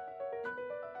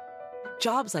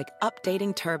 Jobs like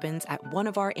updating turbines at one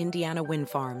of our Indiana wind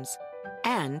farms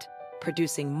and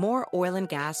producing more oil and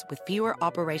gas with fewer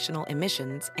operational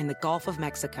emissions in the Gulf of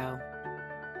Mexico.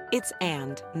 It's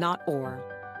and, not or.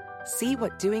 See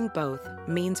what doing both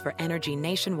means for energy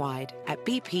nationwide at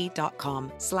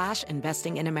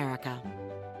bp.com/investing in America.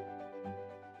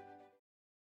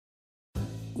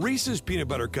 Reese's peanut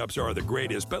butter cups are the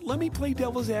greatest, but let me play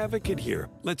devil's advocate here.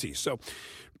 Let's see. So,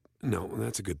 no,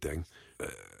 that's a good thing.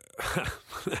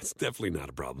 That's definitely not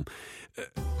a problem.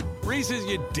 Reese's,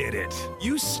 you did it.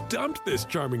 You stumped this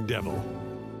charming devil.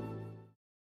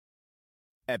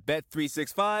 At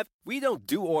Bet365, we don't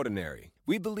do ordinary.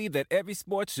 We believe that every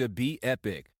sport should be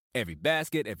epic. Every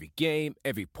basket, every game,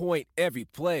 every point, every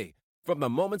play. From the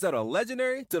moments that are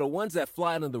legendary to the ones that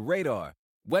fly under the radar.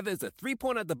 Whether it's a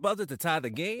three-pointer at the buzzer to tie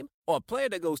the game or a player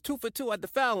that goes 2 for 2 at the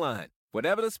foul line.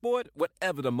 Whatever the sport,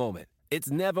 whatever the moment. It's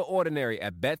never ordinary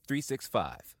at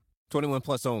Bet365. 21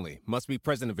 plus only. Must be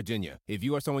present in Virginia. If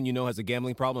you or someone you know has a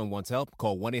gambling problem and wants help,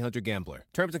 call 1-800-GAMBLER.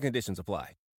 Terms and conditions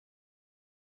apply.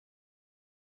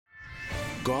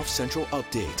 Golf Central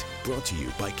Update, brought to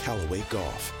you by Callaway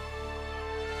Golf.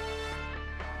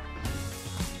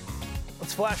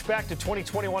 Let's flash back to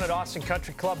 2021 at Austin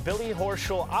Country Club. Billy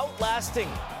Horschel outlasting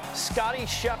Scotty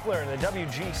Scheffler in the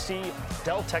WGC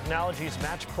Dell-Technologies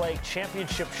Match Play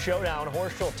Championship Showdown.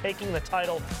 Horschel taking the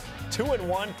title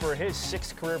 2-1 for his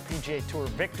 6th career PGA Tour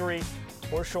victory.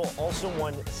 Horschel also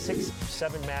won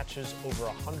 6-7 matches over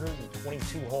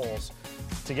 122 holes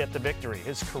to get the victory.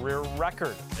 His career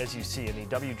record, as you see in the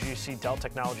WGC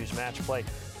Dell-Technologies Match Play,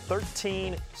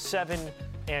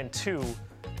 13-7-2.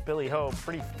 Billy Ho,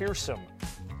 pretty fearsome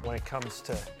when it comes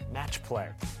to match play.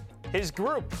 His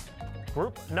group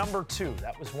number 2,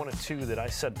 that was one of 2 that I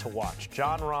said to watch.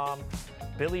 Jon Rahm,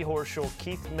 Billy Horschel,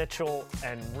 Keith Mitchell,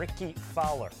 and Ricky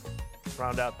Fowler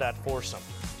round out that foursome.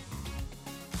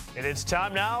 It is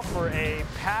time now for a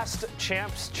past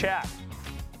champs chat.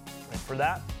 And for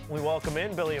that, we welcome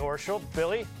in Billy Horschel.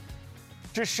 Billy,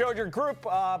 just showed your group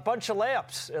a bunch of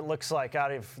layups, it looks like,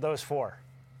 out of those 4.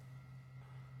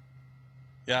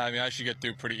 Yeah, I mean, I should get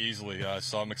through pretty easily,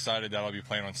 so I'm excited that I'll be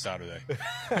playing on Saturday.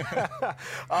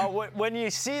 When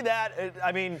you see that,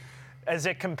 I mean, as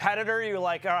a competitor, you're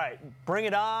like, all right, bring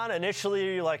it on.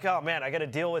 Initially, you're like, oh, man, I got to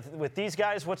deal with these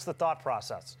guys. What's the thought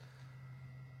process?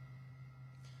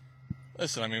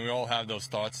 Listen, I mean, we all have those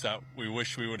thoughts that we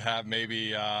wish we would have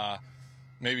maybe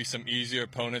some easier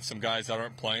opponents, some guys that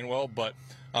aren't playing well. But,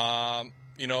 Jon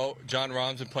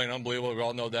Rahm's been playing unbelievable. We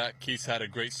all know that. Keith's had a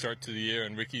great start to the year,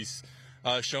 and Ricky's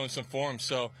showing some form.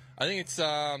 So I think it's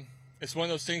one of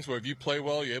those things where if you play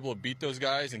well, you're able to beat those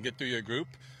guys and get through your group.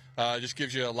 Just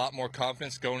gives you a lot more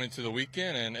confidence going into the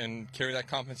weekend and carry that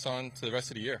confidence on to the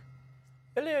rest of the year.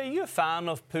 Billy, are you a fan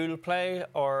of pool play,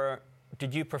 or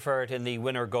did you prefer it in the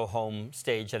win or go home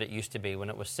stage that it used to be, when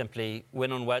it was simply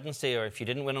win on Wednesday, or if you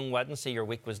didn't win on Wednesday, your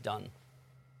week was done?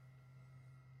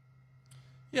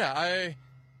 Yeah, I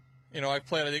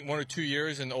played, I think, 1 or 2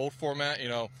 years in the old format,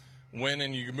 win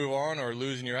and you can move on, or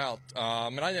lose and you're out.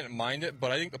 And I didn't mind it,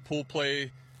 but I think the pool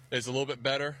play is a little bit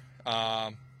better.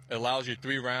 It allows you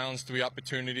 3 rounds, 3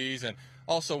 opportunities, and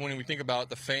also when we think about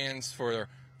the fans, for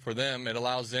them, it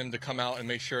allows them to come out and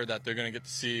make sure that they're going to get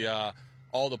to see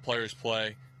all the players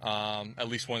play at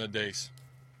least one of the days.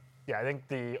 Yeah, I think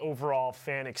the overall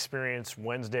fan experience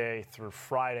Wednesday through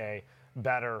Friday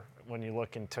better when you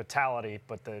look in totality,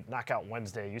 but the Knockout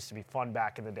Wednesday used to be fun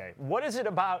back in the day. What is it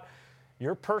about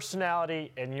your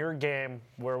personality and your game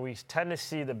where we tend to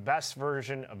see the best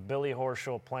version of Billy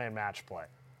Horschel playing match play?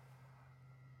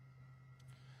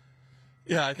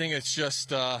 Yeah, I think it's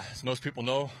just, as most people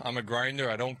know, I'm a grinder.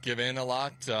 I don't give in a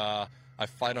lot. I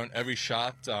fight on every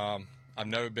shot. I've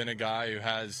never been a guy who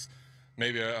has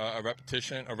maybe a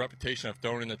reputation of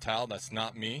throwing in the towel. That's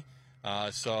not me.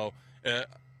 So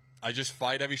I just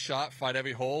fight every shot, fight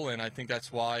every hole, and I think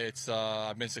that's why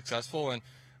I've been successful. And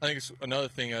I think it's another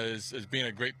thing is being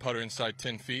a great putter inside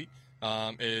 10 feet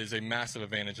is a massive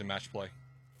advantage in match play.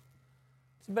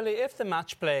 So Billy, if the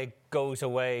match play goes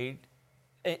away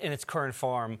in its current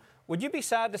form, would you be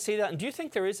sad to see that? And do you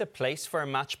think there is a place for a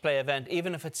match play event,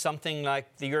 even if it's something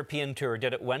like the European Tour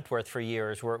did at Wentworth for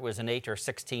years, where it was an 8 or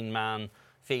 16 man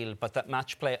field, but that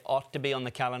match play ought to be on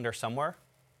the calendar somewhere?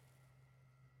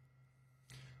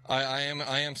 I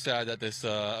am sad that this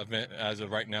event, as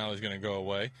of right now, is going to go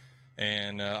away,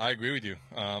 and I agree with you.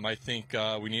 I think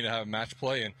we need to have match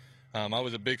play, and I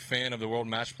was a big fan of the World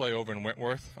Match Play over in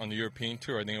Wentworth on the European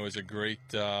Tour. I think it was a great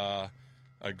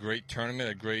tournament,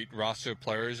 a great roster of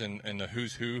players, and the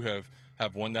who's who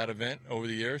have won that event over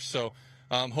the years. So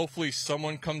hopefully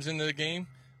someone comes into the game,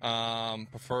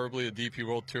 preferably the DP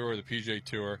World Tour or the PGA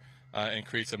Tour, and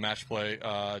creates a match play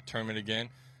tournament again.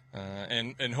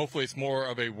 And hopefully it's more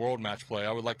of a world match play.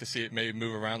 I would like to see it maybe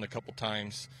move around a couple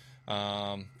times,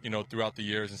 throughout the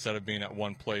years instead of being at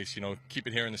one place. Keep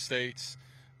it here in the States,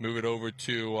 move it over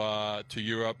to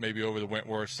Europe, maybe over the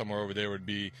Wentworth, somewhere over there would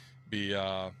be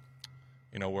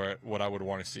what I would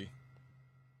want to see.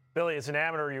 Billy, as an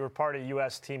amateur, you were part of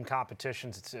U.S. team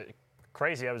competitions. It's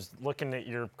crazy. I was looking at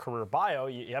your career bio.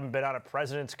 You haven't been on a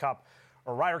President's Cup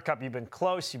or Ryder Cup. You've been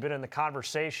close. You've been in the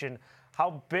conversation.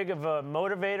 How big of a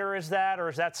motivator is that, or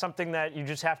is that something that you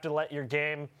just have to let your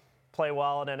game play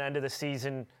well and then end of the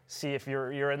season see if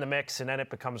you're in the mix and then it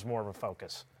becomes more of a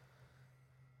focus?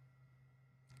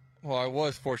 Well, I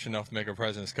was fortunate enough to make a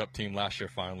President's Cup team last year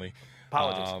finally.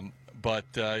 Apologies.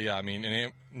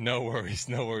 No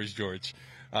worries, George.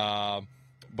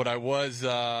 But I was,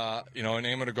 in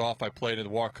amateur golf, I played in the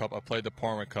War Cup, I played the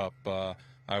Parma Cup.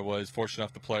 I was fortunate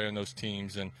enough to play in those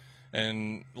teams,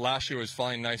 and last year was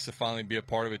nice to finally be a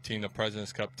part of a team, the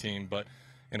President's Cup team. But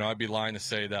I'd be lying to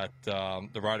say that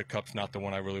the Ryder Cup's not the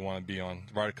one I really want to be on.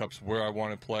 The Ryder Cup's where I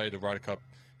want to play. The Ryder Cup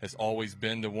has always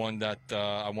been the one that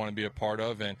I want to be a part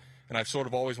of, and I've sort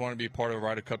of always wanted to be a part of a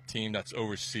Ryder Cup team that's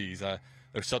overseas.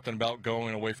 There's something about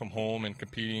going away from home and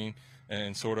competing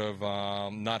and sort of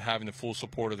not having the full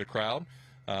support of the crowd.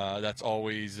 That's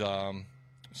always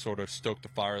sort of stoked the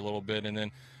fire a little bit. And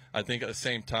then I think at the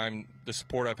same time, the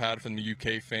support I've had from the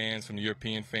UK fans, from the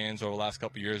European fans over the last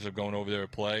couple of years of going over there to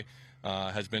play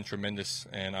has been tremendous,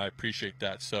 and I appreciate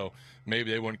that. So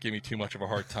maybe they wouldn't give me too much of a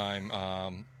hard time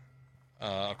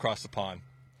across the pond.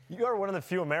 You are one of the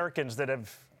few Americans that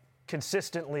have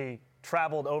consistently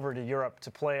traveled over to Europe to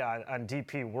play on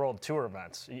DP World Tour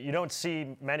events. You don't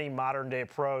see many modern-day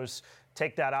pros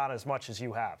take that on as much as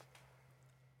you have.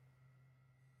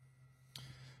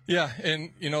 Yeah,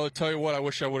 and, to tell you what, I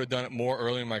wish I would have done it more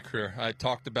early in my career. I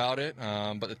talked about it,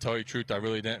 but to tell you the truth, I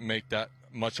really didn't make that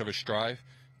much of a strive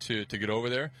to get over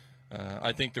there.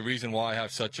 I think the reason why I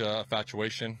have such a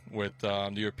infatuation with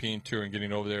the European Tour and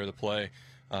getting over there to play,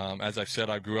 as I've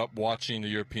said, I grew up watching the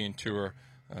European Tour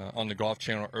on the Golf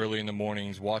Channel early in the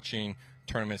mornings, watching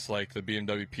tournaments like the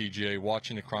BMW PGA,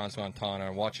 watching the Crans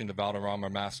Montana, watching the Valderrama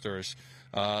Masters.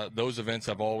 Those events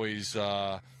have always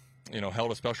held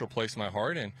a special place in my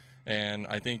heart, and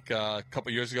I think a couple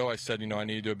of years ago I said, I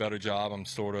need to do a better job. I'm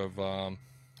sort of, I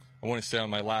wouldn't say on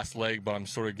my last leg, but I'm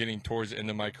sort of getting towards the end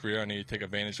of my career. I need to take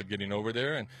advantage of getting over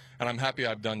there, and I'm happy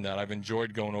I've done that. I've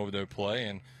enjoyed going over there to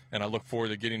play, and I look forward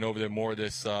to getting over there more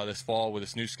this fall with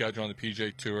this new schedule on the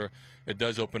PGA Tour. It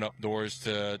does open up doors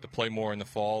to play more in the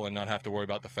fall and not have to worry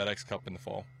about the FedEx Cup in the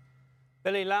fall.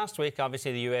 Billy, last week,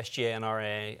 obviously, the USGA and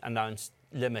RA announced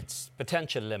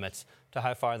potential limits to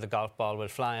how far the golf ball will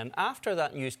fly. And after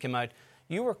that news came out,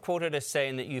 you were quoted as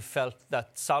saying that you felt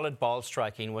that solid ball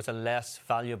striking was a less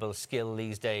valuable skill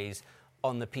these days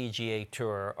on the PGA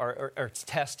Tour, or it's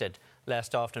tested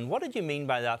less often. What did you mean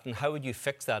by that, and how would you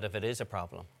fix that if it is a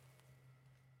problem?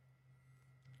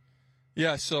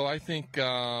 Yeah, so I think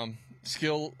the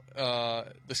skill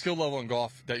level in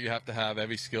golf that you have to have,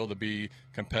 every skill to be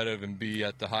competitive and be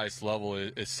at the highest level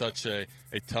is such a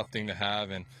tough thing to have.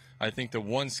 And I think the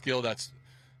one skill that's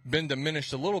been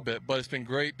diminished a little bit, but it's been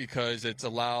great because it's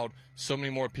allowed so many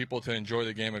more people to enjoy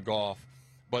the game of golf.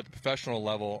 But at the professional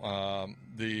level,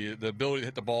 the ability to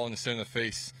hit the ball in the center of the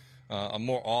face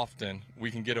more often, we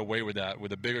can get away with that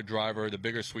with a bigger driver, the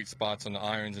bigger sweet spots on the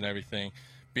irons and everything.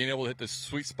 Being able to hit the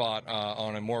sweet spot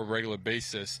on a more regular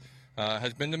basis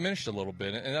has been diminished a little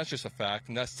bit, and that's just a fact,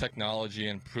 and that's technology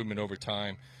and improvement over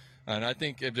time. And I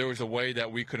think if there was a way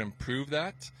that we could improve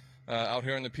that out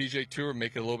here on the PGA Tour,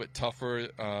 make it a little bit tougher,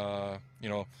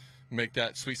 make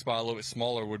that sweet spot a little bit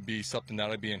smaller, would be something that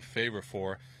I'd be in favor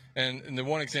for. And the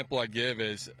one example I give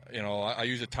is, I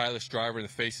use a Titleist driver, and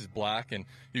the face is black, and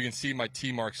you can see my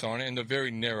T marks on it, and they're very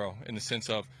narrow in the sense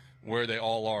of where they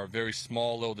all are, very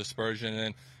small little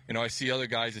dispersion. And I see other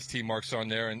guys' T marks on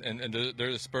there, and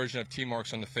their dispersion of T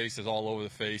marks on the face is all over the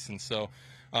face. And so,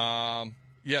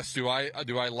 yes, do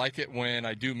I like it when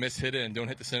I do miss hit it and don't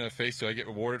hit the center of the face? Do I get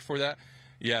rewarded for that?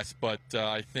 Yes, but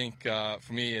I think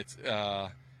for me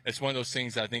it's one of those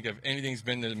things that I think if anything's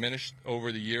been diminished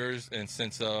over the years and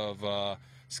sense of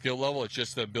skill level, it's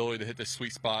just the ability to hit the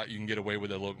sweet spot. You can get away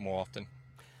with it a little bit more often.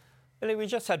 Billy, we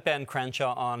just had Ben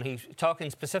Crenshaw on. He's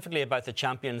talking specifically about the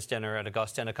Champions Dinner at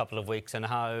Augusta in a couple of weeks and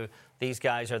how these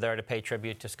guys are there to pay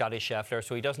tribute to Scotty Scheffler,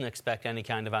 so he doesn't expect any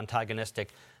kind of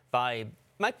antagonistic vibe.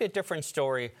 Might be a different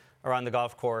story around the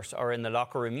golf course or in the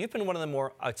locker room. You've been one of the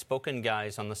more outspoken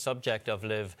guys on the subject of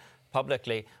LIV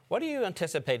publicly. What are you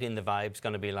anticipating the vibe's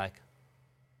going to be like?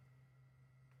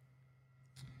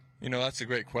 That's a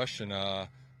great question.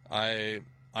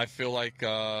 I feel like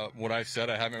what I've said,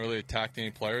 I haven't really attacked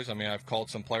any players. I mean, I've called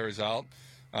some players out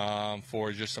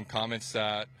for just some comments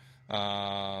that,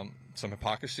 some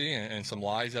hypocrisy and some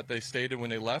lies that they stated when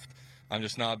they left. I'm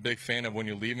just not a big fan of when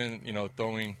you're leaving,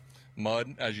 throwing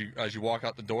mud as you walk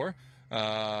out the door.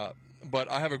 But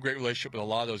I have a great relationship with a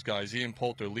lot of those guys: Ian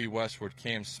Poulter, Lee Westwood,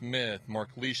 Cam Smith, Mark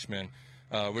Leishman,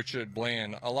 Richard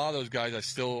Bland. A lot of those guys I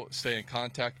still stay in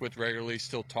contact with regularly,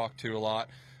 still talk to a lot.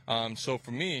 So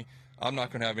for me, I'm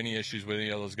not going to have any issues with any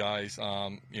of those guys.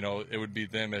 It would be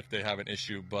them if they have an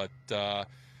issue. But,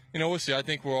 we'll see. I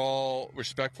think we're all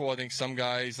respectful. I think some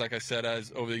guys, like I said,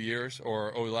 as over the years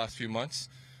or over the last few months,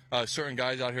 certain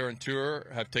guys out here on tour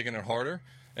have taken it harder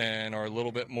and are a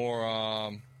little bit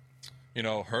more,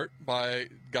 hurt by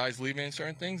guys leaving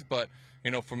certain things. But,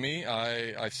 for me,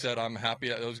 I've said I'm happy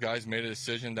that those guys made a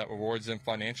decision that rewards them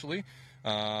financially.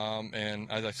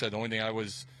 And as I said, the only thing I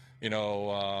was,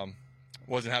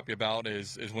 wasn't happy about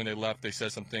is when they left. They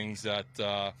said some things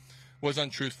that was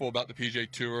untruthful about the PGA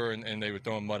Tour, and they were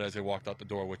throwing mud as they walked out the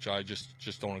door, which I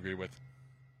just don't agree with.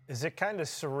 Is it kind of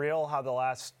surreal how the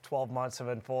last 12 months have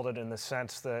unfolded in the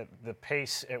sense that the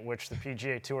pace at which the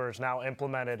PGA Tour has now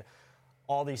implemented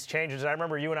all these changes? I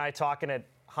remember you and I talking at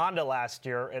Honda last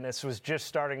year, and this was just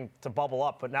starting to bubble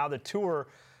up, but now the Tour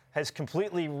has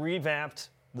completely revamped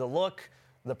the look,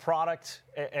 the product,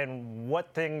 and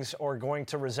what things are going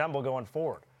to resemble going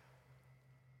forward.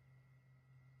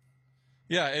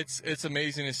 Yeah, it's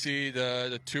amazing to see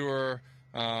the Tour,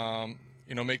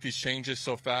 make these changes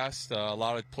so fast. A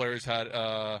lot of players had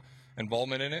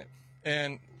involvement in it,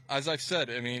 and as I've said,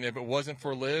 I mean, if it wasn't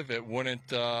for LIV, it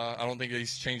wouldn't. I don't think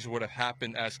these changes would have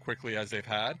happened as quickly as they've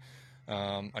had.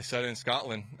 I said it in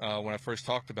Scotland when I first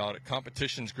talked about it.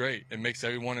 Competition's great. It makes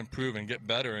everyone improve and get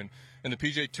better. And the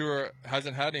PGA Tour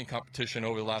hasn't had any competition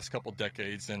over the last couple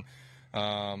decades. And,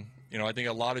 I think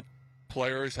a lot of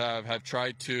players have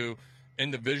tried to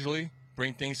individually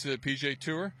bring things to the PGA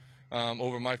Tour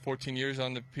over my 14 years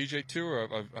on the PGA Tour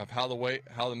of how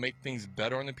to make things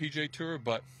better on the PGA Tour.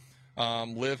 But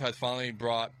LIV has finally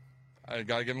brought, I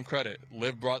got to give them credit,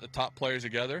 LIV brought the top players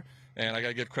together. And I got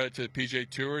to give credit to the PGA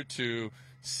Tour to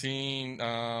seeing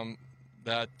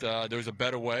that there was a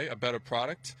better way, a better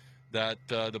product that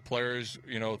the players,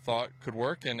 thought could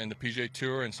work. And the PGA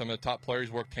Tour and some of the top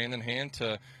players worked hand in hand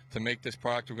to make this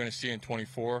product we're going to see in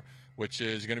 24, which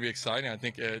is going to be exciting. I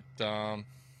think it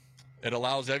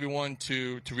allows everyone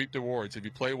to reap the rewards. If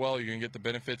you play well, you're going to get the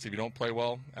benefits. If you don't play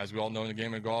well, as we all know in the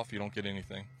game of golf, you don't get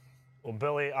anything. Well,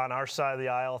 Billy, on our side of the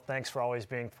aisle, thanks for always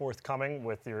being forthcoming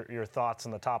with your thoughts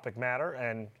on the topic matter.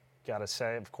 And got to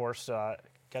say, of course, got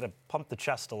to pump the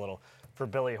chest a little for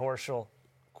Billy Horschel,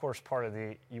 of course, part of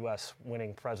the U.S.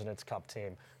 winning President's Cup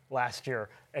team last year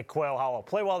at Quail Hollow.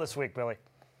 Play well this week, Billy.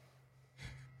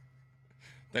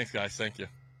 Thanks, guys. Thank you.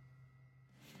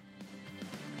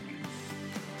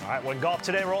 All right, when Golf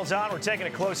Today rolls on, we're taking a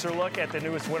closer look at the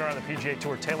newest winner on the PGA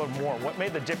Tour, Taylor Moore. What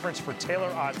made the difference for Taylor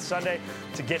on Sunday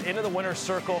to get into the winner's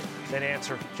circle? That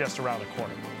answer just around the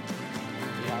corner.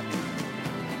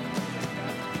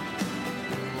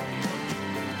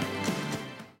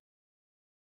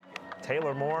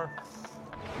 Taylor Moore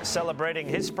celebrating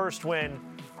his first win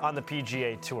on the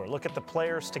PGA Tour. Look at the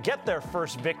players to get their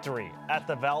first victory at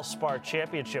the Valspar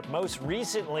Championship. Most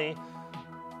recently,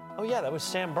 that was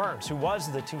Sam Burns, who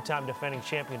was the two-time defending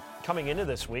champion coming into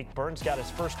this week. Burns got his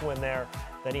first win there.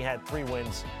 Then he had 3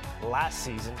 wins last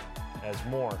season as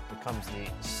Moore becomes the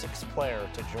 6th player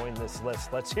to join this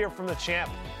list. Let's hear from the champ.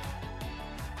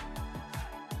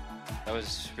 I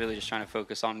was really just trying to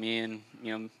focus on me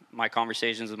and, my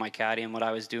conversations with my caddy and what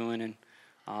I was doing. And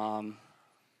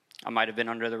I might have been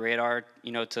under the radar,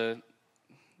 to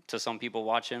some people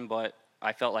watching, but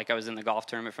I felt like I was in the golf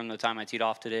tournament from the time I teed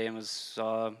off today and was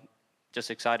just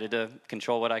excited to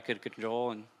control what I could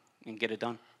control and get it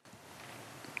done.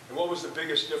 And what was the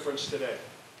biggest difference today?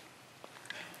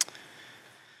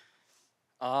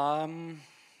 I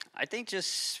think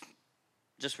just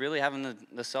really having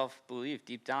the self-belief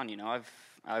deep down.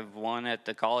 I've won at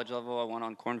the college level. I won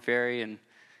on Korn Ferry, and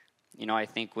I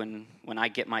think when I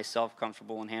get myself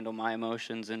comfortable and handle my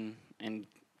emotions and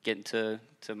get into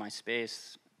my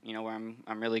space, where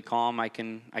I'm really calm, I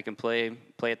can play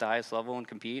at the highest level and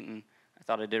compete, and I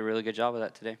thought I did a really good job of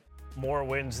that today. Moore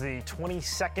wins the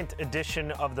 22nd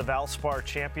edition of the Valspar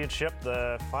Championship,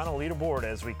 the final leaderboard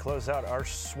as we close out our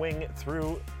swing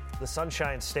through the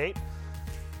Sunshine State.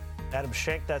 Adam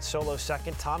Schenk, that solo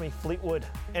second. Tommy Fleetwood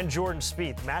and Jordan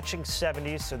Spieth matching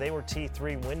 70s, so they were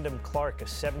T3. Wyndham Clark, a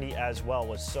 70 as well,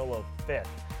 was solo 5th.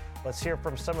 Let's hear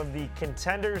from some of the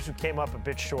contenders who came up a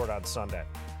bit short on Sunday.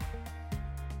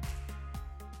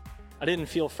 I didn't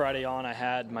feel Friday on. I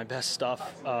had my best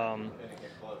stuff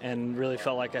and really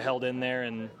felt like I held in there.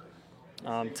 And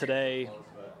today,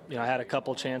 I had a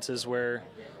couple chances where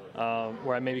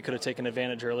I maybe could have taken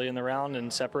advantage early in the round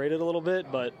and separated a little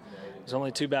bit, but it was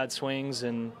only 2 bad swings,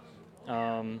 and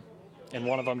one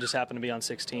of them just happened to be on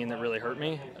 16 that really hurt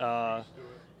me,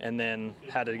 and then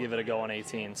had to give it a go on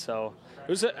 18. So it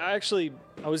was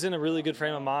I was in a really good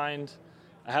frame of mind.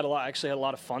 I had a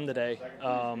lot of fun today,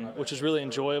 which was really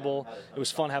enjoyable. It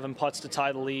was fun having putts to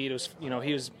tie the lead. It was,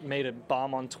 he made a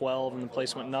bomb on 12 and the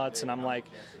place went nuts, and I'm like,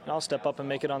 I'll step up and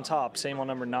make it on top. Same on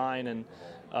number 9,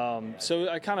 and so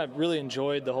I kind of really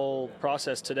enjoyed the whole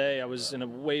process today. I was in a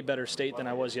way better state than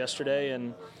I was yesterday,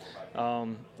 and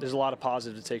there's a lot of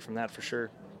positive to take from that for sure.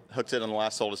 Hooked it on the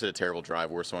last hole, just hit a terrible drive,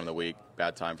 worst one of the week.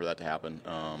 Bad time for that to happen.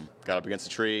 Got up against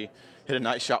the tree, hit a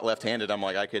nice shot left-handed. I'm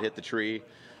like, I could hit the tree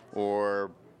or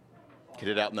hit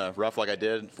it out in the rough like I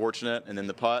did, fortunate. And then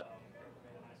the putt,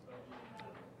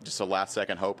 just a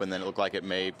last-second hope, and then it looked like it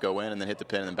may go in and then hit the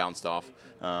pin and then bounced off.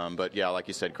 But, yeah, like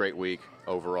you said, great week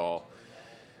overall.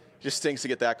 Just stinks to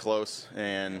get that close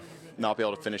and not be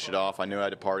able to finish it off. I knew I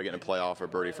had to par to get in a playoff or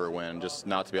birdie for a win. Just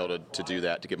not to be able to do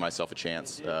that, to give myself a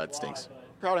chance, it stinks.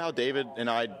 Proud of how David and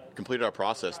I completed our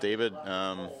process. David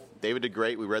did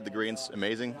great. We read the greens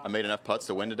amazing. I made enough putts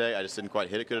to win today. I just didn't quite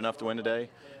hit it good enough to win today.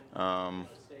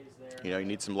 You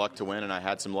need some luck to win, and I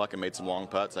had some luck and made some long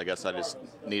putts. I guess I just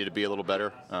needed to be a little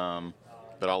better,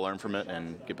 but I'll learn from it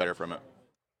and get better from it.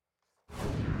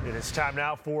 It is time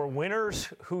now for winners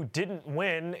who didn't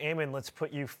win. Eamon, let's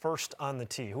put you first on the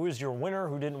tee. Who is your winner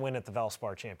who didn't win at the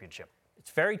Valspar Championship?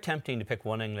 It's very tempting to pick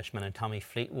one Englishman, and Tommy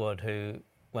Fleetwood, who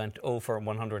went over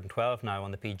 112 now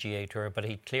on the PGA Tour, but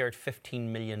he cleared $15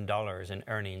 million in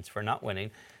earnings for not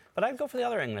winning. But I'd go for the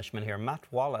other Englishman here, Matt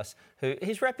Wallace, who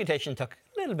his reputation took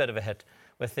a little bit of a hit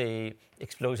with the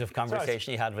explosive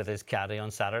conversation he had with his caddy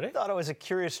on Saturday. I thought it was a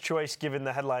curious choice given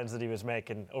the headlines that he was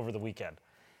making over the weekend.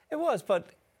 It was,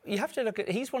 but you have to look at,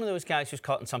 he's one of those guys who's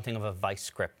caught in something of a vice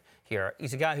grip here.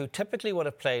 He's a guy who typically would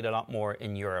have played a lot more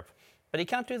in Europe, but he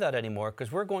can't do that anymore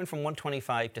because we're going from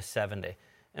 125 to 70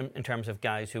 in terms of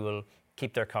guys who will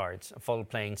keep their cards, full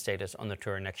playing status on the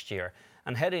tour next year.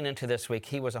 And heading into this week,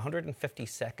 he was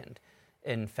 152nd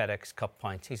in FedEx Cup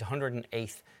points. He's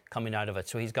 108th coming out of it,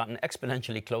 so he's gotten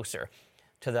exponentially closer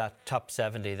to that top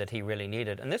 70 that he really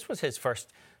needed. And this was his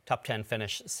first top 10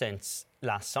 finish since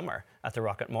last summer at the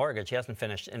Rocket Mortgage. He hasn't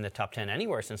finished in the top 10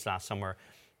 anywhere since last summer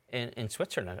in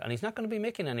Switzerland. And he's not going to be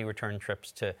making any return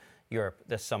trips to Europe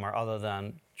this summer other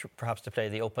than perhaps to play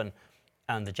the Open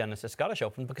and the Genesis Scottish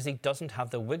Open, because he doesn't have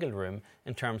the wiggle room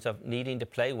in terms of needing to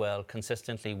play well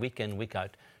consistently week in, week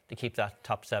out to keep that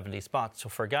top 70 spot. So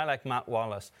for a guy like Matt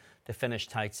Wallace to finish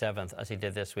tied 7th as he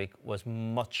did this week was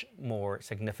much more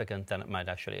significant than it might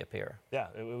actually appear. Yeah,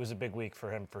 it was a big week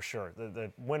for him for sure.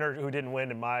 The winner who didn't win,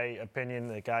 in my opinion,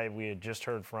 the guy we had just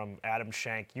heard from, Adam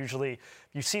Schenk. Usually, if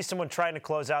you see someone trying to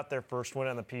close out their first win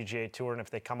on the PGA Tour, and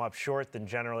if they come up short, then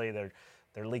generally they're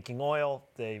leaking oil.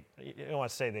 You don't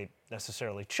want to say they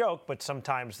necessarily choke, but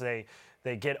sometimes they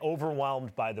get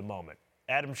overwhelmed by the moment.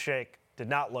 Adam Schenk did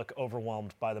not look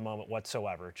overwhelmed by the moment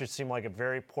whatsoever. It just seemed like a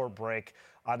very poor break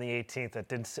on the 18th that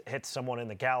didn't hit someone in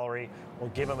the gallery or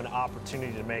give him an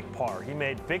opportunity to make par. He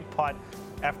made big putt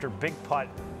after big putt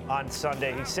on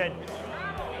Sunday. He said,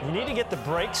 you need to get the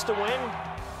breaks to win.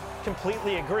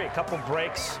 Completely agree. A couple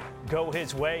breaks go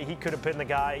his way. He could have been the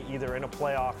guy either in a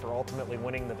playoff or ultimately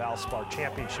winning the Valspar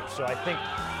Championship. So I think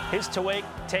his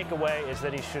takeaway is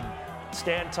that he should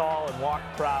stand tall and walk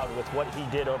proud with what he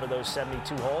did over those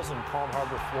 72 holes in Palm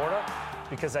Harbor, Florida,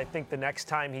 because I think the next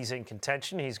time he's in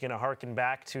contention, he's going to harken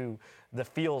back to the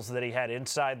feels that he had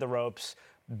inside the ropes,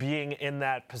 being in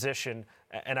that position.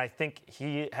 And I think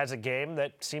he has a game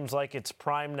that seems like it's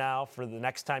prime now for the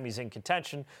next time he's in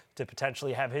contention to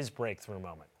potentially have his breakthrough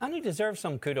moment. And he deserves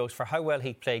some kudos for how well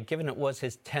he played, given it was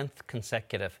his 10th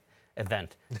consecutive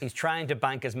event. He's trying to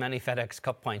bank as many FedEx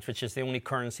Cup points, which is the only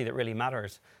currency that really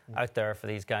matters out there for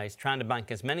these guys. Trying to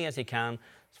bank as many as he can.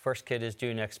 His first kid is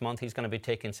due next month. He's going to be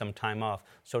taking some time off.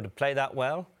 So to play that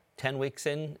well, 10 weeks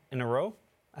in a row,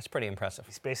 that's pretty impressive.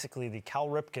 He's basically the Cal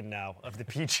Ripken now of the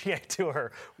PGA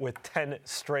Tour with 10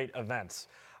 straight events.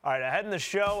 All right, ahead in the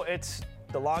show, it's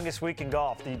the longest week in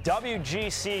golf. The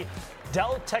WGC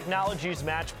Dell-Technologies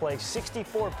Match play.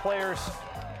 64 players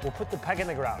will put the peg in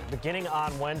the ground beginning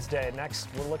on Wednesday. Next,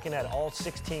 we're looking at all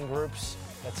 16 groups.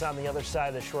 That's on the other side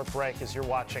of the short break as you're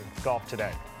watching Golf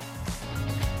Today.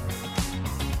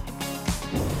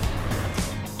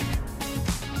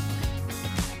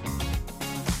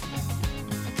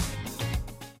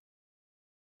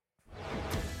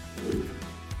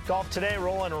 Golf Today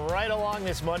rolling right along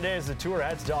this Monday as the tour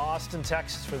heads to Austin,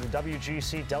 Texas for the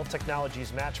WGC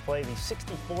Dell-Technologies Match play. The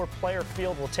 64-player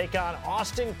field will take on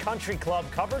Austin Country Club.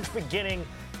 Coverage beginning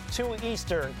 2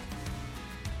 Eastern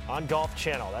on Golf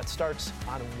Channel. That starts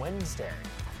on Wednesday.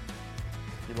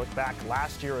 If you look back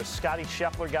last year, as Scotty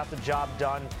Scheffler got the job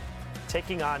done,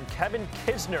 taking on Kevin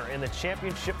Kizner in the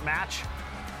championship match.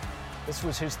 This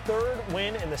was his 3rd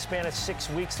win in the span of 6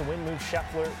 weeks. The win moved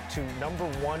Scheffler to number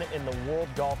 1 in the world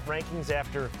golf rankings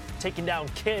after taking down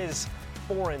Kiz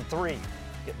 4-3,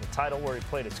 getting the title where he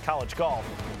played his college golf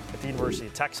at the University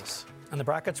of Texas. And the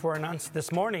brackets were announced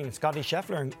this morning. Scotty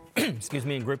Scheffler,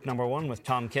 in group number 1 with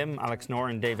Tom Kim, Alex Noor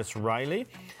and Davis Riley.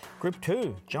 Group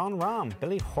 2, John Rahm,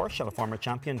 Billy Horschel, a former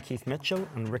champion, Keith Mitchell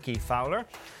and Ricky Fowler.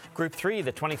 Group 3,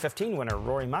 the 2015 winner,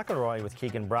 Rory McIlroy with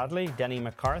Keegan Bradley, Denny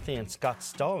McCarthy and Scott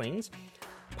Stallings.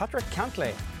 Patrick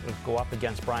Cantlay will go up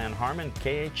against Brian Harman,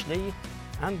 K.H. Lee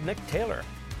and Nick Taylor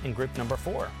in group number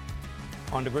 4.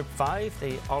 On to Group 5,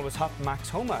 the always hot Max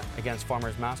Homa against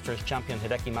former Masters champion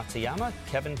Hideki Matsuyama.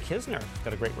 Kevin Kizner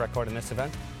got a great record in this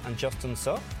event, and Justin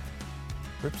Suh.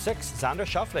 Group 6, Xander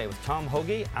Schauffele with Tom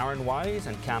Hoge, Aaron Wise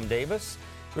and Cam Davis.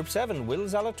 Group 7, Will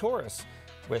Zalatoris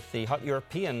with the hot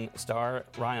European star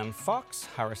Ryan Fox,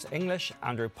 Harris English,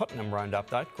 Andrew Putnam round up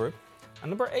that group.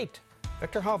 And number 8,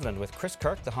 Victor Hovland with Chris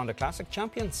Kirk, the Honda Classic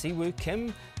champion, Siwoo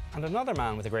Kim, and another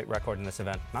man with a great record in this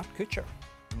event, Matt Kuchar.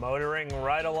 Motoring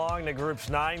right along to groups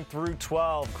 9 through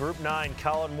 12. Group 9,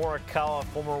 Colin Morikawa,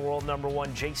 former world number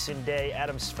 1, Jason Day,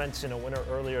 Adam Svensson, a winner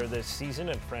earlier this season,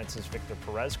 and Francis Victor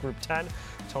Perez. Group 10,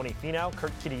 Tony Finau,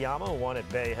 Kurt Kitayama, who won at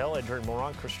Bay Hill, Adrian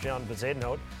Moron, Christian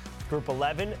Bezuidenhout. Group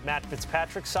 11, Matt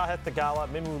Fitzpatrick, Sahith Theegala,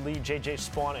 Minwoo Lee, J.J.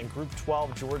 Spawn, and Group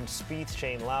 12, Jordan Spieth,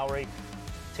 Shane Lowry,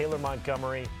 Taylor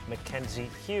Montgomery, Mackenzie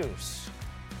Hughes.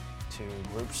 To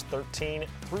groups 13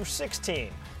 through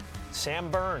 16.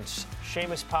 Sam Burns,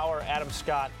 Seamus Power, Adam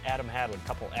Scott, Adam Hadwin,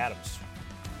 couple Adams.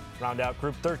 Round out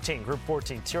Group 13, Group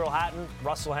 14, Tyrrell Hatton,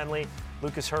 Russell Henley,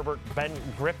 Lucas Herbert, Ben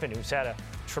Griffin, who's had a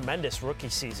tremendous rookie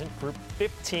season. Group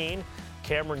 15,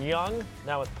 Cameron Young,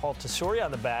 now with Paul Tesori on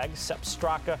the bag, Sepp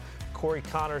Straka, Corey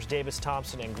Connors, Davis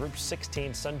Thompson, and Group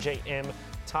 16, Sungjae Im,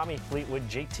 Tommy Fleetwood,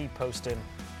 JT Poston,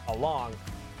 along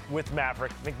with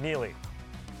Maverick McNeely.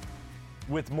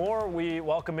 With more, we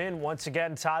welcome in once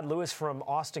again Todd Lewis from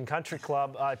Austin Country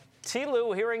Club.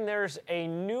 T-Lou, hearing there's a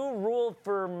new rule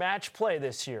for match play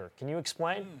this year. Can you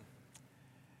explain?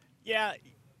 Yeah,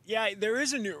 there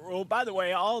is a new rule. By the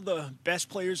way, all the best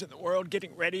players in the world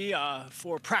getting ready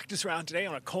for practice round today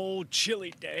on a cold,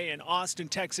 chilly day in Austin,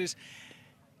 Texas.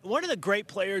 One of the great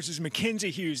players is Mackenzie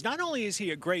Hughes. Not only is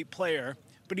he a great player,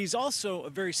 but he's also a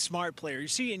very smart player. You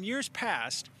see, in years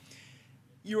past,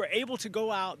 you were able to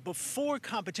go out before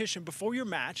competition, before your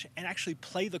match, and actually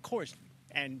play the course.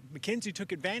 And Mackenzie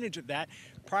took advantage of that.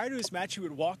 Prior to his match, he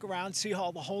would walk around, see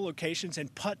all the hole locations,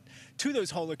 and putt to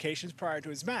those hole locations prior to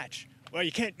his match. Well,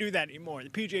 you can't do that anymore. The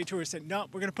PGA Tour said, no,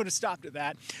 we're going to put a stop to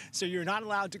that. So you're not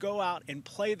allowed to go out and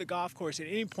play the golf course at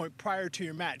any point prior to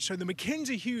your match. So the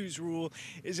Mackenzie Hughes rule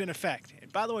is in effect.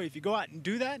 And by the way, if you go out and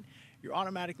do that, you're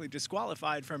automatically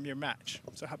disqualified from your match.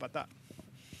 So how about that?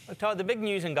 Well, Todd, the big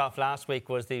news in golf last week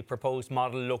was the proposed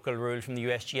model local rule from the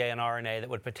USGA and RNA that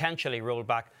would potentially roll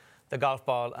back the golf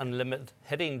ball and limit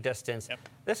hitting distance. Yep.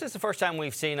 This is the first time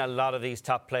we've seen a lot of these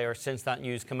top players since that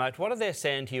news came out. What are they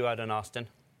saying to you out in Austin?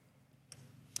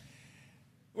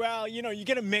 Well, you know, you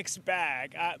get a mixed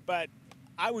bag, but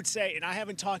I would say, and I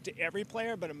haven't talked to every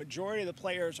player, but a majority of the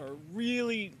players are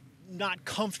really not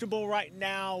comfortable right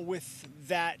now with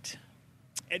that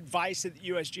advice that the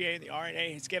USGA and the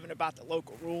RNA has given about the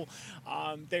local rule.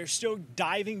 They're still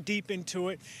diving deep into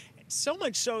it. So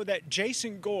much so that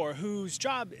Jason Gore, whose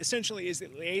job essentially is the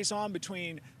liaison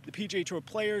between the PGA Tour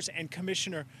players and the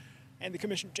Commissioner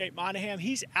Jake Monahan,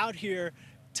 he's out here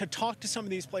to talk to some of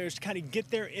these players to kind of get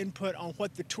their input on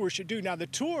what the tour should do. Now, the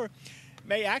tour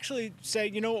may actually say,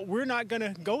 you know what, we're not going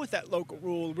to go with that local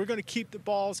rule. We're going to keep the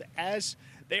balls as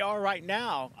they are right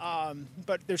now.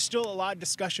 But there's still a lot of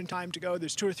discussion time to go.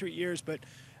 There's 2 or 3 years, but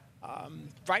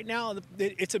right now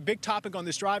it's a big topic on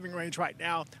this driving range right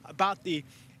now about the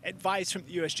advice from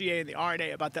the USGA and the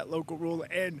RNA about that local rule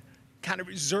and kind of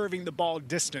reserving the ball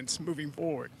distance moving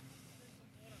forward.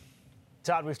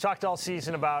 Todd, we've talked all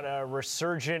season about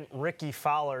resurgent Ricky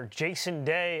Fowler. Jason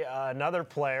Day, another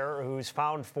player who's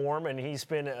found form, and he's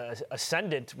been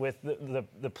ascendant with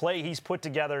the play he's put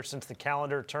together since the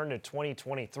calendar turned to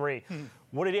 2023.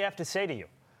 What did he have to say to you?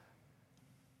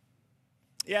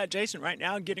 Yeah, Jason, right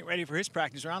now getting ready for his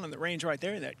practice round on the range right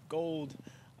there, that gold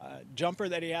jumper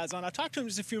that he has on. I talked to him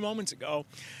just a few moments ago.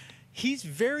 He's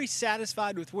very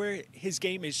satisfied with where his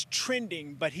game is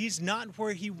trending, but he's not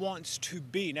where he wants to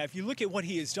be. Now, if you look at what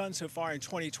he has done so far in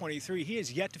 2023, he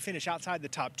has yet to finish outside the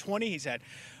top 20. He's had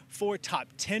 4 top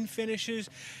 10 finishes.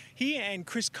 He and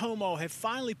Chris Como have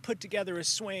finally put together a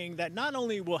swing that not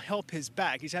only will help his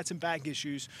back, he's had some back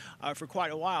issues for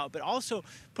quite a while, but also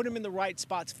put him in the right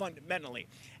spots fundamentally.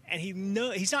 And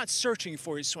he's not searching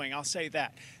for his swing, I'll say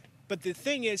that. But the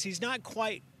thing is, he's not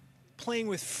quite playing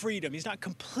with freedom. He's not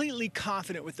completely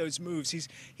confident with those moves.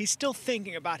 He's still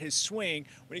thinking about his swing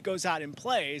when he goes out and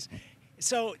plays.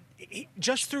 So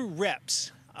just through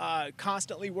reps,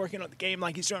 constantly working on the game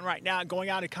like he's doing right now, going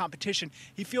out in competition,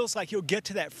 he feels like he'll get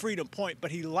to that freedom point, but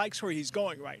he likes where he's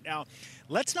going right now.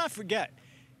 Let's not forget,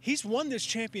 he's won this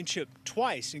championship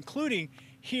twice, including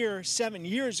here 7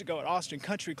 years ago at Austin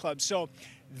Country Club. So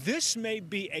this may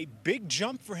be a big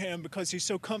jump for him because he's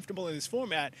so comfortable in this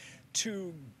format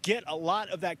to get a lot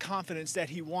of that confidence that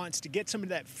he wants, to get some of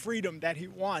that freedom that he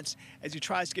wants as he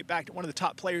tries to get back to one of the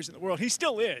top players in the world. He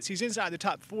still is. He's inside the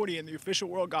top 40 in the official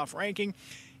world golf ranking.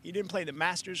 He didn't play the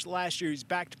Masters last year. He's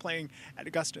back to playing at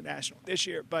Augusta National this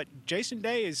year. But Jason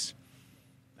Day is,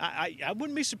 I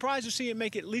wouldn't be surprised to see him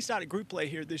make it at least out of group play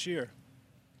here this year.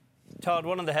 Todd,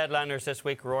 one of the headliners this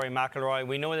week, Rory McIlroy,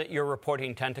 we know that your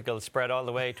reporting tentacles spread all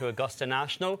the way to Augusta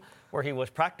National, where he was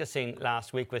practicing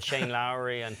last week with Shane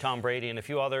Lowry and Tom Brady and a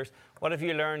few others. What have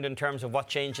you learned in terms of what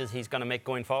changes he's going to make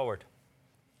going forward?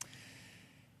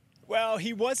 Well,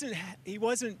 he wasn't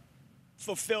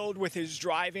fulfilled with his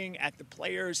driving at the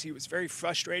Players. He was very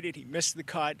frustrated. He missed the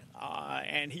cut,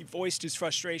 and he voiced his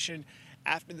frustration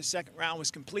after the second round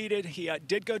was completed. He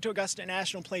did go to Augusta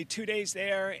National, played 2 days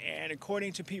there, and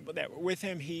according to people that were with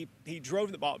him, he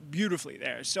drove the ball beautifully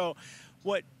there. So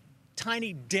what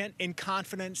tiny dent in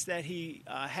confidence that he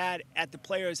had at the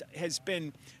Players has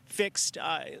been fixed.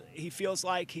 He feels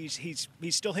like he's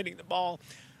still hitting the ball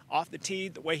off the tee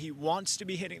the way he wants to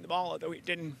be hitting the ball, although he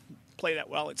didn't play that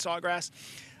well at Sawgrass.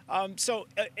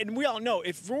 And we all know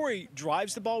if Rory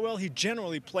drives the ball well, he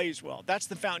generally plays well. That's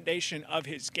the foundation of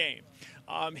his game.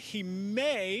 He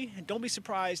may, don't be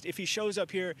surprised if he shows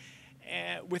up here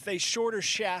with a shorter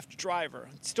shaft driver.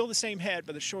 Still the same head,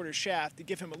 but a shorter shaft to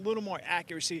give him a little more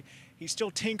accuracy. He's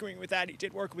still tinkering with that. He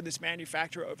did work with this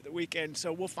manufacturer over the weekend,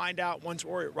 so we'll find out once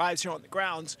Rory arrives here on the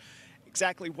grounds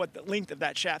exactly what the length of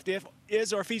that shaft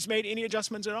is or if he's made any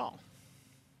adjustments at all.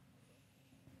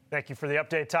 Thank you for the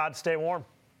update, Todd. Stay warm.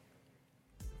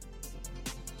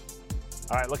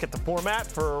 All right, look at the format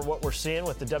for what we're seeing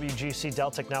with the WGC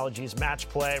Dell-Technologies Match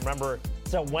play. Remember,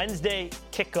 it's a Wednesday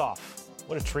kickoff.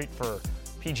 What a treat for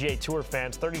PGA Tour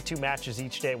fans. 32 matches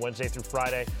each day, Wednesday through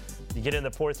Friday. You get in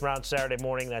the fourth round Saturday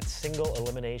morning, that's single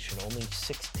elimination, only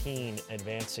 16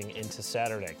 advancing into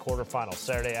Saturday. Quarterfinals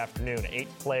Saturday afternoon, 8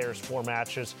 players, 4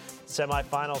 matches.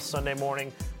 Semifinals Sunday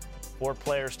morning, 4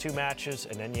 players, 2 matches,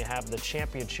 and then you have the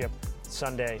championship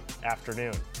Sunday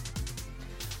afternoon.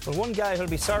 Well, one guy who'll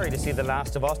be sorry to see the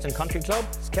last of Austin Country Club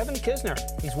is Kevin Kizner.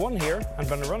 He's won here and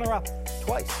been a runner-up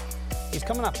twice. He's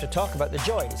coming up to talk about the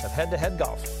joys of head-to-head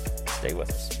golf. Stay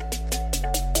with us.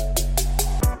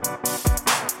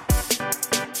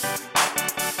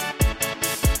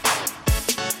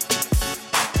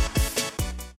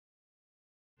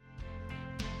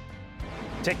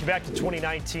 Take you back to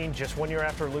 2019, just 1 year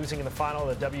after losing in the final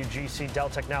of the WGC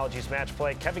Dell-Technologies Match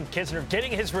play. Kevin Kizner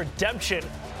getting his redemption.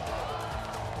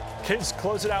 Kids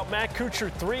close it out. Matt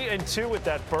Kuchar 3-2 with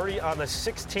that birdie on the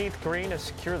 16th green to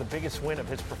secure the biggest win of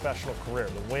his professional career.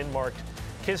 The win marked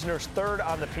Kisner's 3rd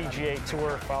on the PGA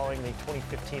Tour following the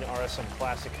 2015 RSM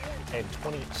Classic and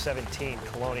 2017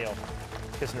 Colonial.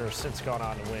 Kisner has since gone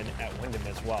on to win at Wyndham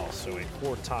as well, so a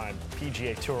 4-time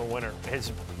PGA Tour winner.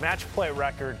 His match play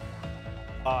record,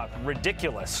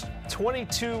 ridiculous,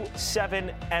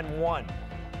 22-7-1.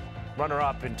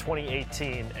 Runner-up in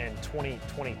 2018 and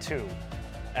 2022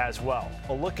 as well.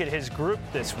 A look at his group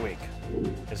this week.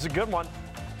 This is a good one.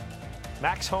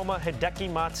 Max Homa, Hideki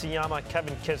Matsuyama,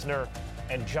 Kevin Kizner,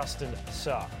 and Justin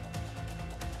Suh.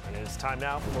 And it is time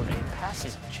now for a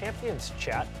past champions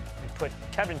chat. We put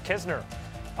Kevin Kizner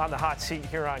on the hot seat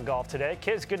here on Golf Today.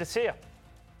 Kiz, good to see you.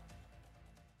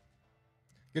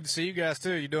 Good to see you guys,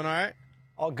 too. You doing all right?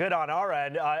 All good on our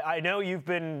end. I know you've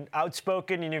been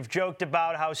outspoken and you've joked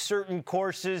about how certain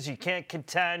courses you can't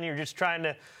contend. You're just trying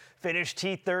to finish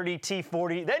T30,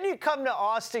 T40. Then you come to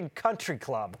Austin Country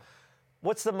Club.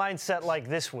 What's the mindset like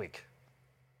this week?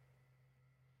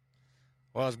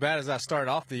 Well, as bad as I started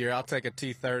off the year, I'll take a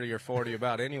T30 or 40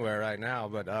 about anywhere right now.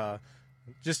 But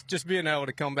just being able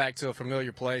to come back to a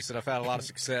familiar place that I've had a lot of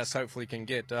success, hopefully can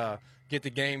get the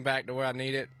game back to where I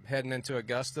need it heading into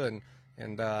Augusta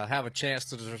and have a chance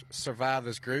to survive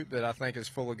this group that I think is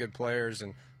full of good players.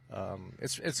 And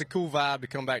it's a cool vibe to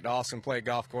come back to Austin and play a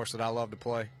golf course that I love to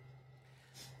play.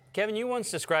 Kevin, you once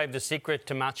described the secret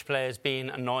to match play as being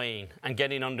annoying and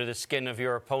getting under the skin of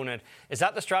your opponent. Is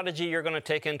that the strategy you're going to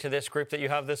take into this group that you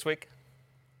have this week?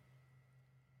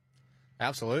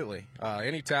 Absolutely.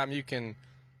 Anytime you can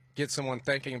get someone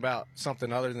thinking about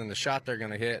something other than the shot they're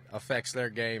going to hit affects their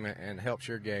game and helps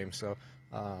your game. So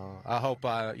I hope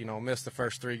I miss the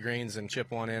first 3 greens and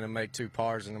chip one in and make 2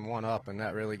 pars and then 1 up, and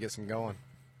that really gets them going.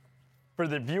 For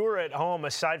the viewer at home,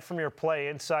 aside from your play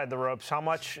inside the ropes, how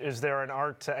much is there an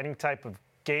art to any type of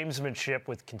gamesmanship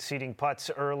with conceding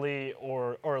putts early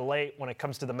or late when it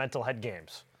comes to the mental head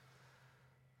games?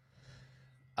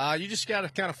 You just got to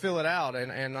kind of fill it out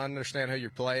and understand who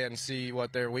you're playing and see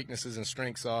what their weaknesses and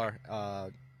strengths are. I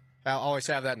always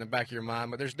have that in the back of your mind,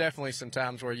 but there's definitely some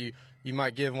times where you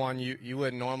might give one you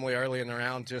wouldn't normally early in the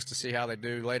round just to see how they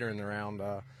do later in the round.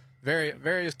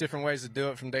 Various different ways to do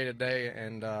it from day to day,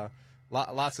 and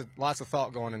lots of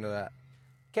thought going into that.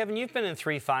 Kevin, you've been in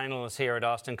 3 finals here at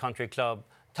Austin Country Club.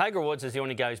 Tiger Woods is the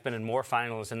only guy who's been in more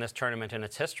finals in this tournament in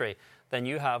its history than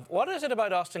you have. What is it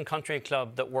about Austin Country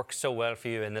Club that works so well for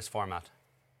you in this format?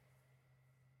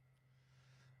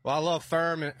 Well, I love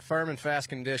firm and fast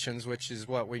conditions, which is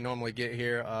what we normally get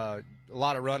here. A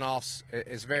lot of runoffs.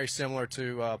 It's very similar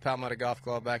to Palmetto Golf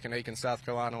Club back in Aiken, South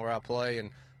Carolina, where I play, and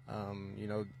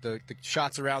the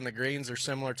shots around the greens are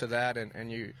similar to that,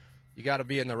 and you got to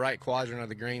be in the right quadrant of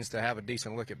the greens to have a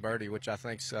decent look at birdie, which I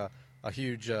think's a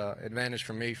huge advantage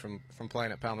for me from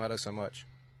playing at Palmetto so much.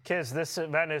 Kiz, this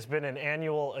event has been an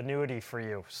annual annuity for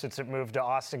you since it moved to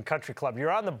Austin Country Club.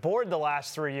 You're on the board the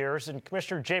last 3 years, and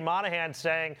Commissioner Jay Monahan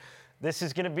saying this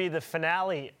is going to be the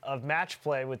finale of match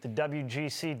play with the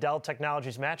WGC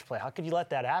Dell-Technologies Match play. How could you let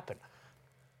that happen?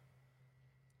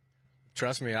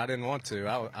 Trust me, I didn't want to.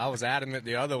 I was adamant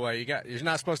the other way. You're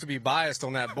not supposed to be biased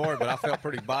on that board, but I felt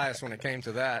pretty biased when it came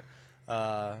to that.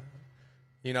 I'm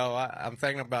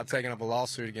thinking about taking up a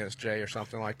lawsuit against Jay or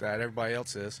something like that. Everybody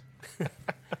else is.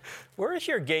 Where is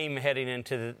your game heading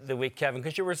into the week, Kevin?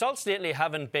 Because your results lately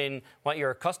haven't been what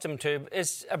you're accustomed to.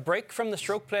 Is a break from the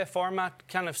stroke play format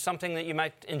kind of something that you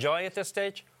might enjoy at this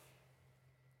stage?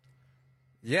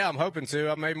 Yeah, I'm hoping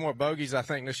to. I've made more bogeys, I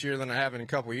think, this year than I have in a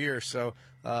couple of years. So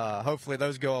hopefully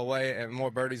those go away and more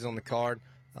birdies on the card.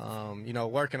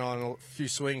 Working on a few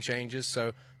swing changes.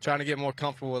 So trying to get more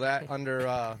comfortable with that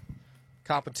under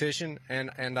competition.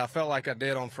 And I felt like I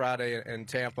did on Friday in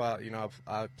Tampa.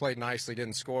 I played nicely,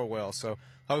 didn't score well. So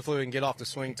hopefully we can get off the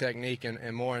swing technique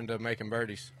and more into making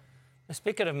birdies.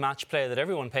 Speaking of match play that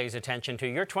everyone pays attention to,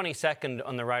 you're 22nd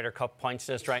on the Ryder Cup points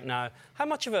list right now. How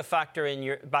much of a factor in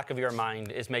your back of your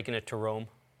mind is making it to Rome?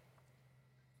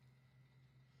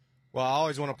 Well, I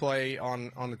always want to play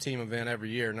on the team event every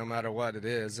year, no matter what it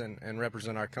is, and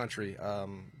represent our country.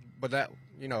 But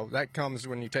that comes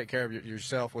when you take care of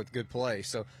yourself with good play.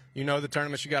 So the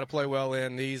tournaments you got to play well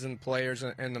in. These and players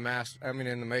in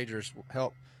the majors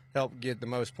help get the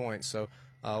most points. So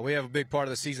we have a big part of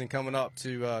the season coming up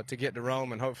to get to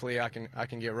Rome, and hopefully I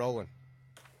can get rolling.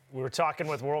 We were talking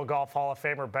with World Golf Hall of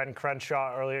Famer Ben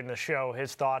Crenshaw earlier in the show.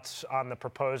 His thoughts on the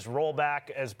proposed rollback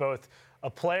as both a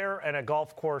player and a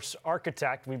golf course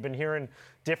architect. We've been hearing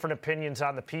different opinions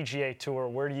on the PGA Tour.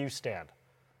 Where do you stand?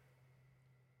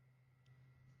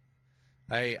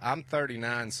 Hey, I'm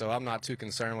 39, so I'm not too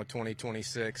concerned with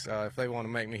 2026. If they want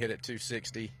to make me hit at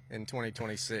 260 in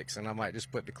 2026, and I might just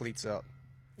put the cleats up.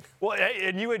 Well,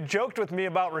 and you had joked with me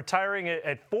about retiring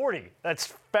at 40.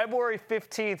 That's February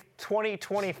 15th,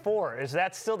 2024. Is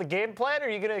that still the game plan, or are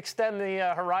you going to extend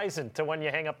the horizon to when you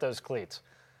hang up those cleats?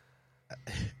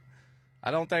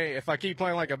 I don't think, if I keep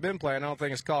playing like I've been playing, I don't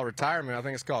think it's called retirement. I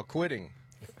think it's called quitting.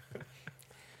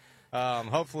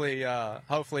 Hopefully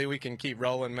we can keep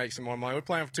rolling, make some more money. We're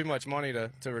playing for too much money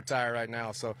to retire right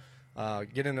now. So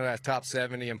get into that top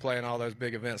 70 and playing all those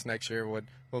big events next year would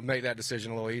make that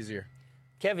decision a little easier.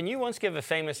 Kevin, you once gave a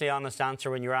famously honest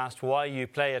answer when you were asked why you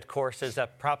play at courses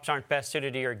that perhaps aren't best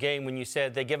suited to your game, when you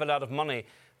said they give a lot of money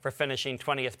for finishing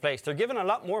 20th place. They're giving a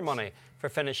lot more money for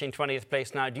finishing 20th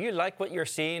place now. Do you like what you're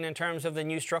seeing in terms of the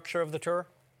new structure of the tour?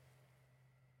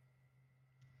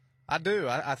 I do.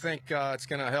 I think it's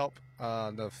going to help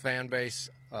the fan base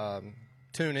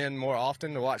tune in more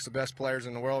often to watch the best players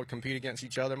in the world compete against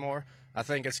each other more. I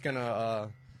think it's going to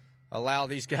allow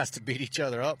these guys to beat each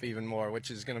other up even more,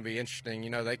 which is going to be interesting.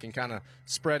 They can kind of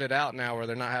spread it out now where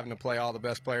they're not having to play all the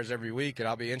best players every week, and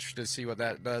I'll be interested to see what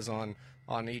that does on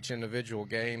each individual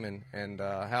game and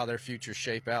how their futures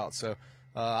shape out. So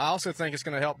I also think it's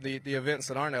going to help the events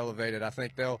that aren't elevated. I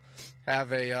think they'll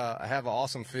have an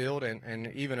awesome field and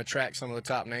even attract some of the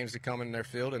top names to come in their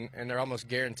field, and they're almost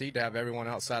guaranteed to have everyone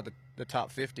outside the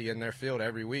top 50 in their field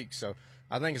every week. So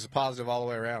I think it's a positive all the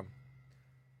way around.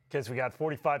 Kids, we got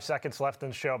 45 seconds left in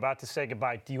the show. About to say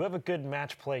goodbye. Do you have a good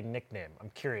match play nickname? I'm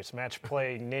curious. Match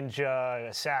play, ninja,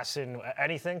 assassin,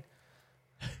 anything?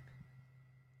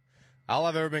 All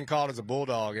I've ever been called is a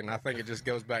bulldog, and I think it just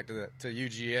goes back to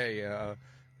UGA.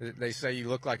 They say you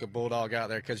look like a bulldog out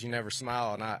there because you never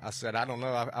smile, and I said, I don't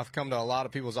know. I've come to a lot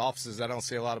of people's offices. I don't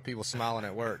see a lot of people smiling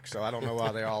at work, so I don't know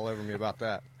why they're all over me about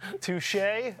that. Touche.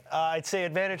 I'd say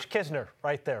advantage Kizner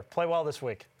right there. Play well this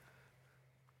week.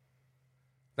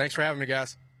 Thanks for having me,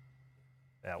 guys.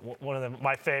 Yeah, one of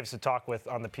my faves to talk with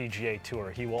on the PGA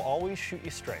Tour. He will always shoot you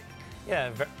straight.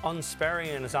 Yeah, unsparing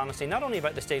in his honesty, not only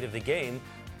about the state of the game,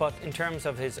 but in terms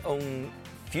of his own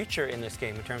future in this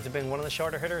game, in terms of being one of the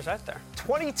shorter hitters out there.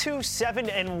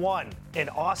 22-7-1 in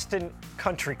Austin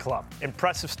Country Club.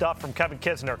 Impressive stuff from Kevin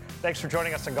Kizner. Thanks for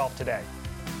joining us on Golf Today.